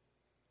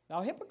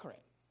 Thou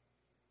hypocrite.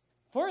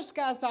 First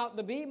cast out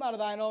the beam out of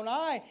thine own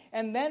eye,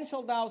 and then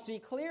shalt thou see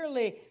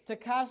clearly to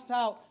cast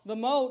out the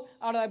mote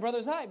out of thy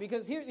brother's eye.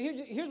 Because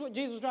here's what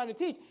Jesus was trying to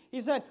teach. He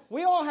said,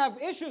 we all have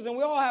issues and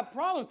we all have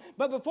problems,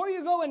 but before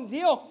you go and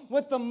deal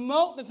with the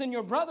mote that's in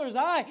your brother's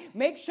eye,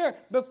 make sure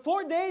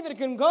before David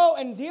can go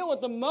and deal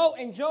with the mote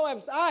in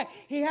Joab's eye,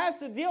 he has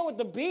to deal with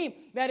the beam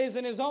that is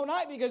in his own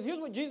eye. Because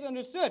here's what Jesus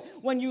understood.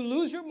 When you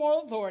lose your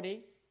moral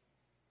authority,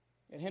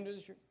 it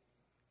hinders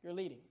your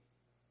leading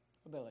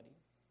ability.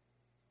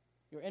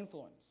 Your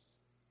influence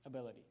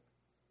ability,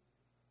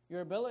 your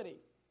ability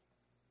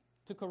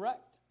to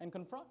correct and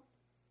confront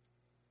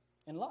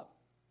in love.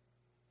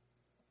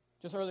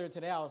 Just earlier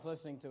today, I was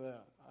listening to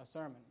a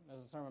sermon.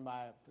 There's a sermon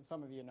by,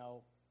 some of you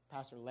know,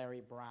 Pastor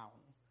Larry Brown.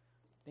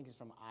 I think he's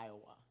from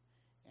Iowa.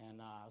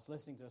 And I was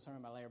listening to a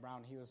sermon by Larry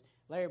Brown.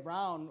 Larry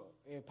Brown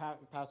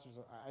pastors,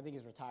 I think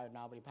he's retired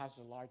now, but he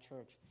pastors a large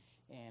church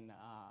in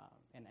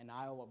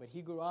Iowa. But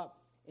he grew up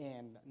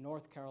in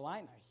North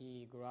Carolina.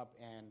 He grew up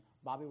in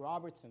Bobby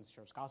Robertson's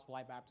church, Gospel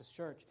Light Baptist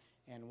Church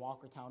in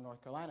Walkertown,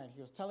 North Carolina. And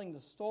he was telling the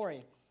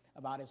story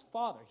about his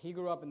father. He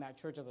grew up in that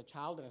church as a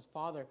child, and his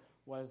father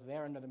was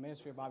there under the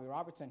ministry of Bobby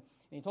Robertson.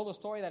 And he told the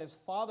story that his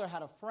father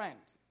had a friend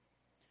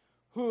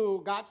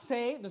who got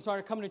saved and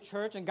started coming to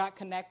church and got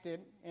connected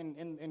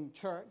in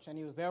church, and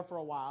he was there for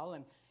a while.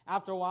 And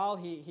after a while,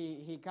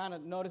 he kind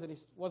of noticed that he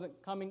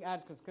wasn't coming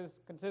as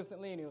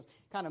consistently, and he was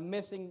kind of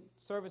missing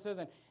services.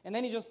 And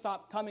then he just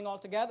stopped coming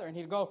altogether. And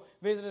he'd go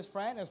visit his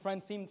friend. His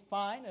friend seemed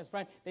fine.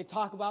 They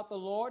talk about the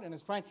Lord, and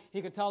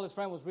he could tell his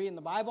friend was reading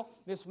the Bible.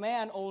 This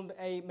man owned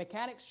a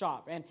mechanic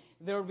shop, and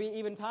there would be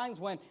even times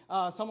when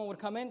someone would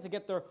come in to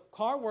get their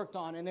car worked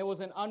on, and it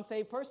was an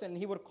unsaved person, and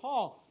he would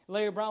call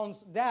Larry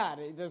Brown's dad.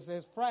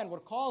 His friend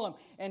would call him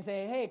and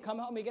say, hey, come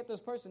help me get this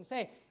person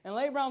saved. And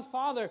Larry Brown's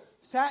father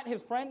sat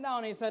his friend down,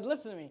 and he said,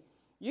 listen to me.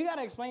 You got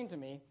to explain to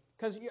me,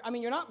 because,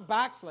 you're not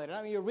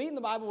backslidden. You're reading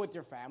the Bible with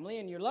your family,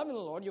 and you're loving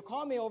the Lord. You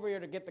call me over here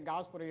to get the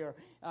gospel to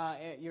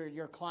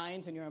your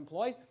clients and your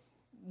employees.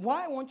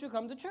 Why won't you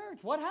come to church?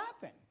 What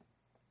happened?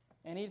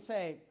 And he'd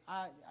say,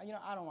 I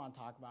don't want to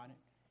talk about it.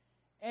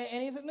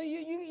 And he said, no,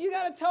 you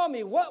got to tell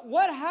me,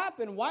 what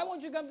happened? Why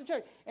won't you come to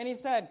church? And he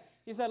said,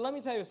 let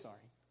me tell you a story.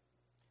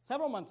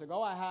 Several months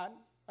ago, I had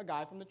a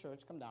guy from the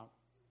church come down,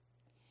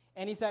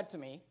 and he said to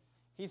me,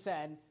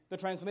 the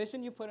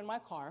transmission you put in my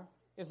car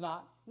is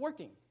not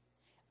working.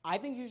 I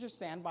think you should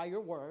stand by your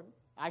word.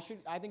 I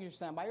think you should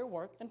stand by your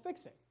work and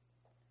fix it.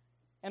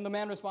 And the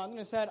man responded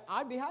and said,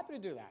 I'd be happy to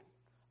do that.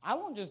 I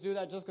won't just do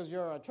that just because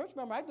you're a church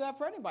member. I do that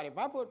for anybody. If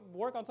I put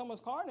work on someone's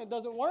car and it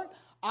doesn't work,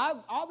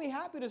 I'll be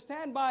happy to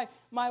stand by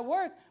my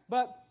work.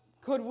 But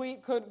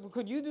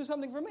could you do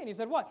something for me? And he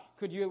said, what?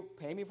 Could you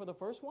pay me for the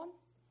first one?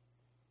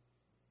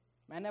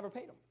 Man never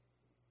paid him.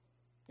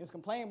 He was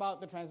complaining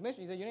about the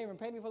transmission. He said, you didn't even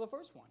pay me for the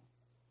first one.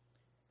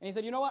 And he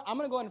said, you know what? I'm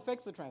going to go ahead and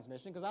fix the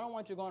transmission because I don't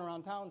want you going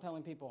around town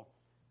telling people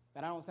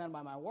that I don't stand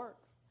by my work.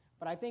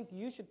 But I think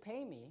you should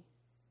pay me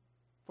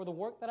for the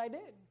work that I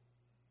did.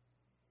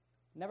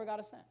 Never got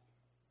a cent.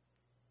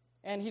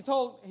 And he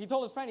told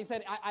his friend, he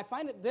said, I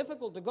find it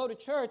difficult to go to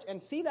church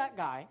and see that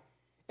guy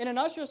in an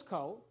usher's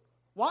coat,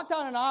 walk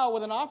down an aisle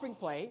with an offering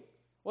plate,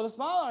 with a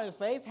smile on his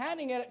face,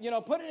 handing it,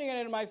 putting it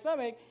in my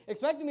stomach,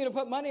 expecting me to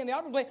put money in the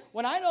offering plate,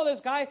 when I know this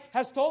guy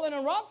has stolen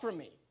and robbed from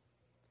me.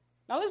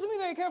 Now listen to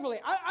me very carefully.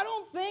 I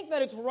don't think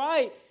that it's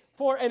right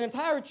for an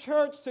entire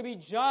church to be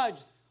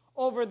judged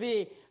over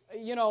the,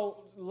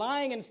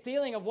 lying and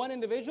stealing of one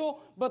individual,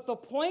 but the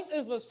point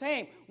is the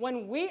same.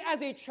 When we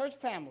as a church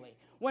family,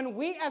 when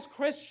we as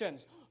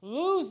Christians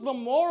lose the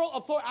moral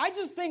authority, I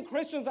just think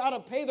Christians ought to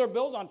pay their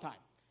bills on time.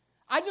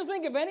 I just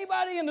think if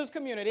anybody in this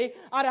community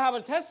ought to have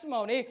a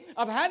testimony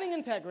of having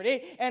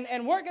integrity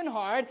and working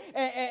hard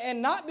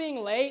and not being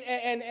late.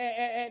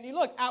 And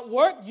look, at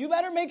work, you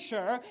better make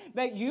sure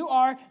that you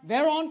are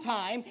there on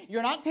time.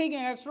 You're not taking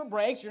extra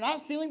breaks. You're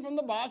not stealing from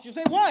the boss. You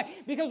say, why?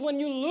 Because when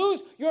you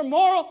lose your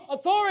moral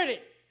authority,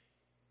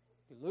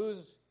 you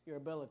lose your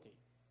ability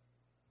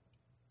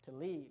to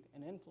lead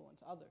and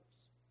influence others.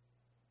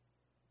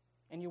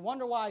 And you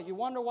wonder why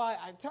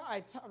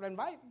I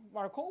invite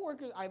our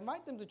coworkers, I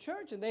invite them to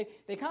church, and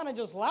they kind of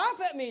just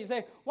laugh at me and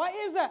say, why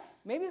is that?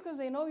 Maybe it's because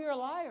they know you're a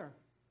liar.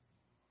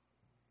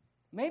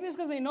 Maybe it's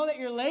because they know that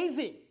you're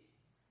lazy.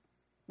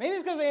 Maybe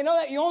it's because they know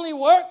that you only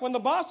work when the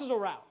boss is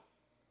around.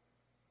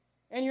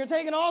 And you're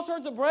taking all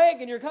sorts of break,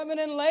 and you're coming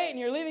in late, and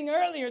you're leaving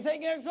early, and you're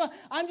taking extra.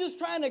 I'm just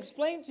trying to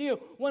explain to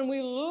you, when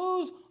we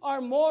lose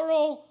our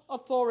moral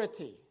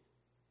authority,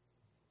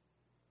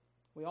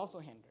 we also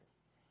hinder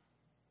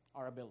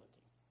our ability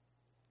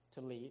to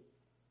lead,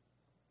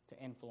 to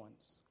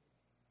influence,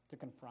 to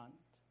confront,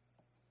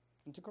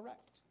 and to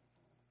correct.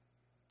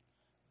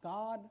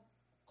 God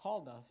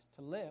called us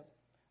to live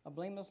a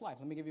blameless life.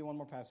 Let me give you one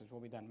more passage.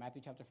 We'll be done.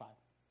 Matthew chapter 5.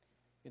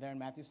 You're there in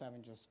Matthew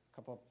 7, just a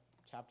couple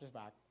of chapters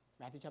back.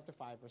 Matthew chapter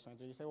 5, verse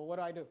 23. You say, well, what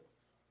do I do?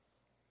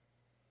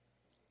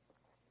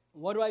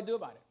 What do I do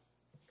about it?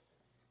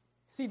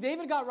 See,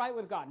 David got right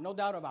with God, no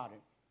doubt about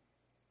it.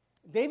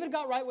 David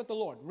got right with the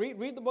Lord.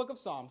 Read the book of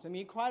Psalms.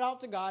 He cried out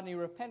to God and he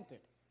repented.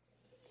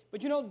 But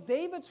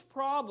David's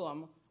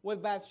problem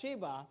with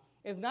Bathsheba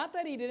is not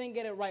that he didn't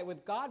get it right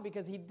with God,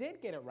 because he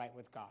did get it right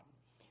with God.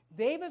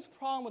 David's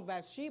problem with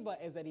Bathsheba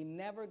is that he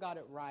never got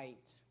it right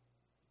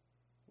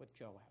with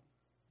Joab.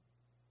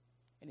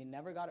 And he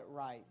never got it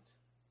right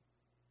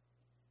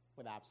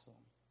with Absalom.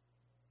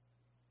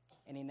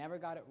 And he never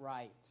got it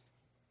right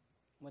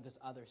with his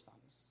other sons.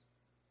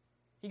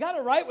 He got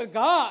it right with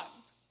God,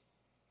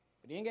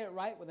 but he didn't get it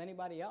right with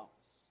anybody else.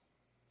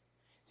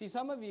 See,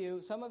 some of you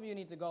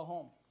need to go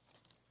home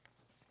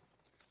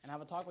and have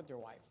a talk with your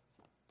wife,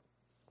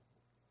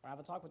 or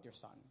have a talk with your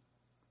son,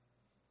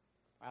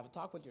 or have a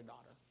talk with your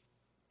daughter,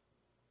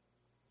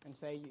 and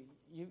say,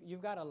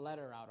 you've got a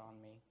letter out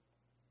on me.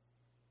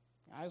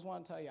 I just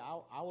want to tell you,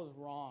 I was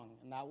wrong,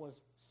 and that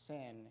was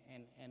sin,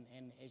 and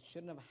it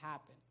shouldn't have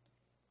happened.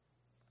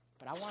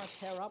 But I want to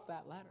tear up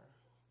that letter,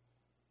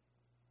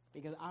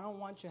 because I don't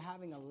want you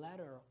having a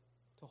letter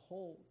to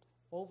hold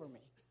over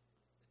me,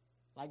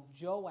 like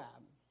Joab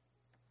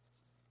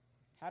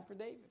had for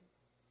David.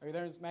 Are you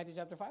there in Matthew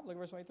chapter 5? Look at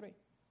verse 23.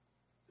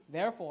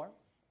 Therefore,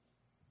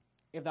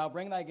 if thou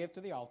bring thy gift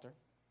to the altar,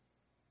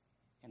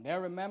 and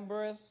there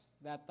rememberest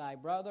that thy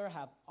brother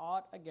hath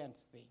aught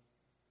against thee,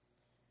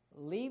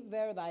 leave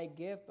there thy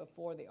gift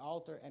before the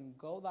altar, and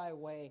go thy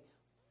way.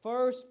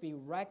 First be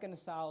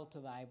reconciled to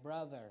thy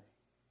brother,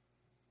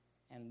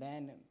 and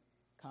then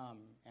come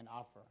and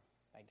offer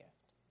thy gift.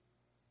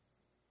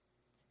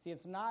 See,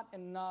 it's not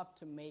enough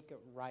to make it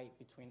right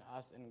between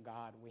us and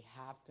God. We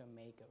have to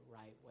make it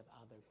right with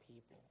other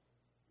people.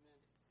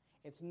 Amen.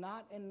 It's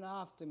not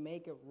enough to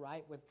make it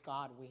right with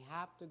God. We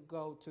have to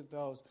go to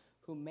those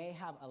who may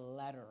have a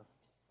letter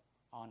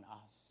on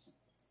us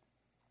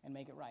and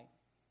make it right.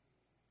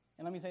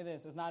 And let me say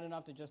this, it's not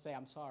enough to just say,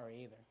 I'm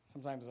sorry either.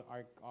 Sometimes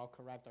I'll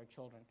correct our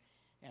children,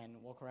 and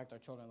we'll correct our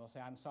children. They'll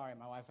say, I'm sorry.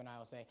 My wife and I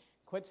will say,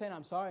 quit saying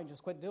I'm sorry and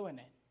just quit doing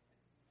it.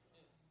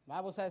 The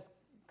Bible says,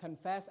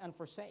 confess and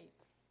forsake.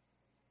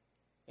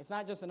 It's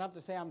not just enough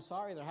to say I'm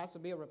sorry. There has to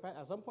be a repent.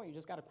 At some point, you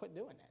just got to quit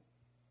doing it.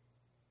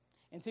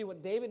 And see,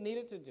 what David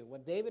needed to do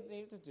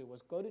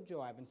was go to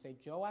Joab and say,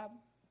 Joab,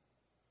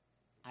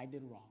 I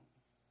did wrong.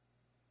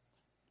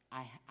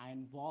 I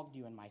involved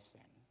you in my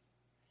sin.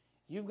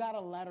 You've got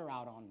a letter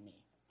out on me,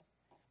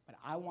 but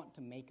I want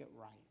to make it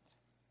right.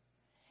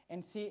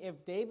 And see,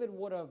 if David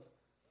would have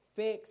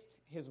fixed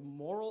his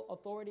moral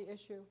authority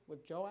issue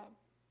with Joab,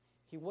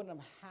 he wouldn't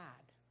have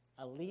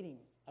had a leading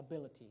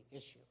ability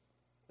issue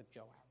with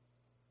Joab.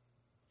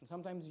 And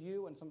sometimes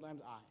you and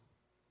sometimes I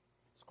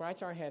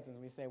scratch our heads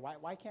and we say,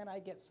 why can't I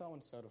get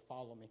so-and-so to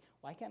follow me?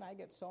 Why can't I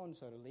get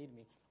so-and-so to lead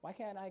me? Why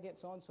can't I get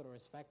so-and-so to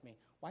respect me?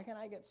 Why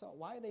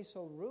are they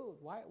so rude?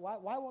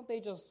 Why won't they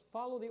just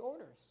follow the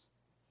orders?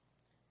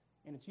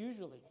 And it's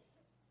usually,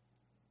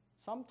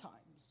 sometimes,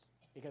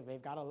 because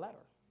they've got a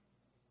letter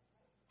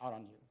out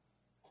on you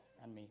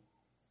and me.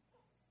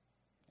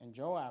 And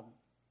Joab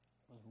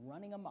was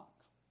running amok,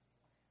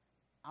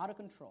 out of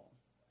control,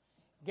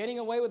 getting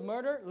away with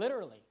murder,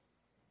 literally.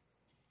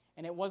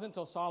 And it wasn't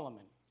until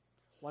Solomon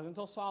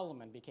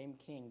became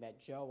king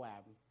that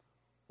Joab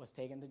was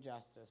taken to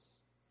justice,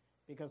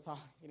 because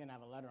he didn't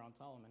have a letter on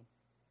Solomon,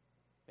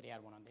 but he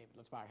had one on David.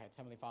 Let's bow our heads.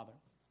 Heavenly Father,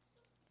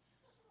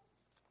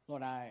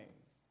 Lord, I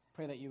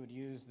pray that you would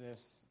use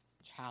this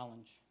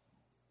challenge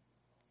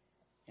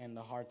in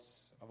the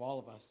hearts of all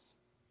of us.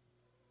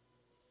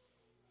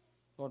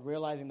 Lord,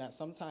 realizing that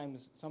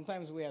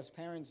sometimes we as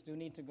parents do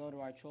need to go to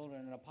our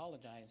children and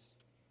apologize.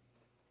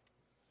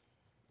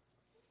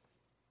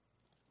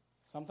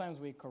 Sometimes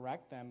we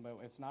correct them, but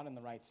it's not in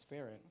the right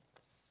spirit.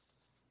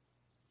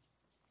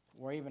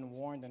 We're even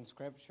warned in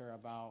Scripture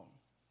about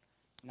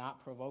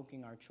not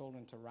provoking our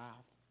children to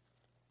wrath.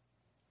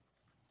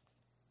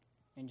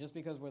 And just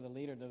because we're the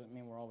leader doesn't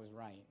mean we're always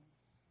right.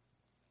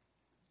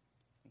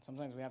 And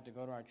sometimes we have to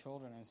go to our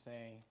children and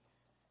say,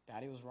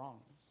 Daddy was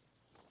wrong.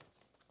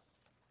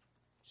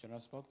 Shouldn't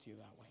have spoke to you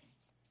that way.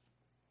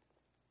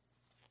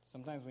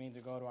 Sometimes we need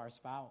to go to our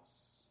spouse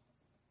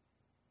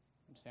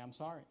and say, I'm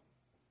sorry.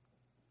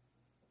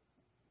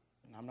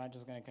 And I'm not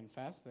just going to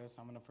confess this,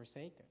 I'm going to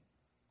forsake it.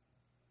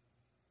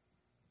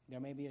 There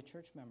may be a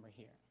church member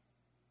here,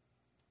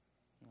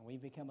 and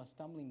we've become a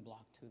stumbling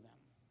block to them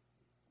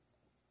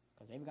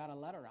because they've got a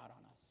letter out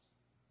on us.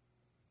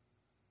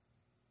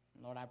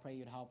 Lord, I pray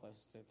you'd help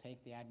us to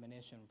take the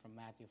admonition from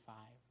Matthew 5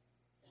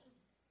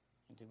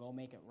 and to go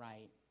make it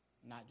right,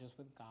 not just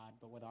with God,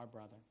 but with our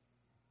brother.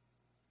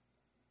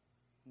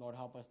 Lord,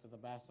 help us to the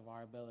best of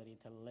our ability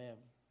to live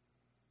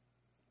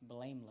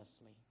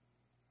blamelessly,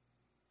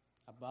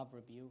 above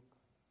rebuke,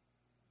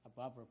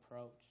 above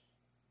reproach,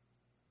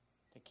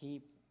 to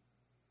keep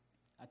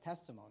a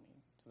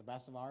testimony to the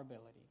best of our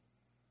ability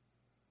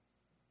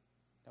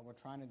that we're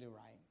trying to do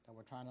right, that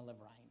we're trying to live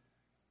right,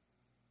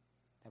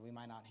 that we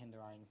might not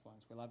hinder our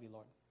influence. We love you,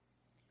 Lord.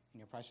 In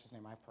your precious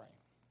name I pray.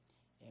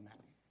 Amen.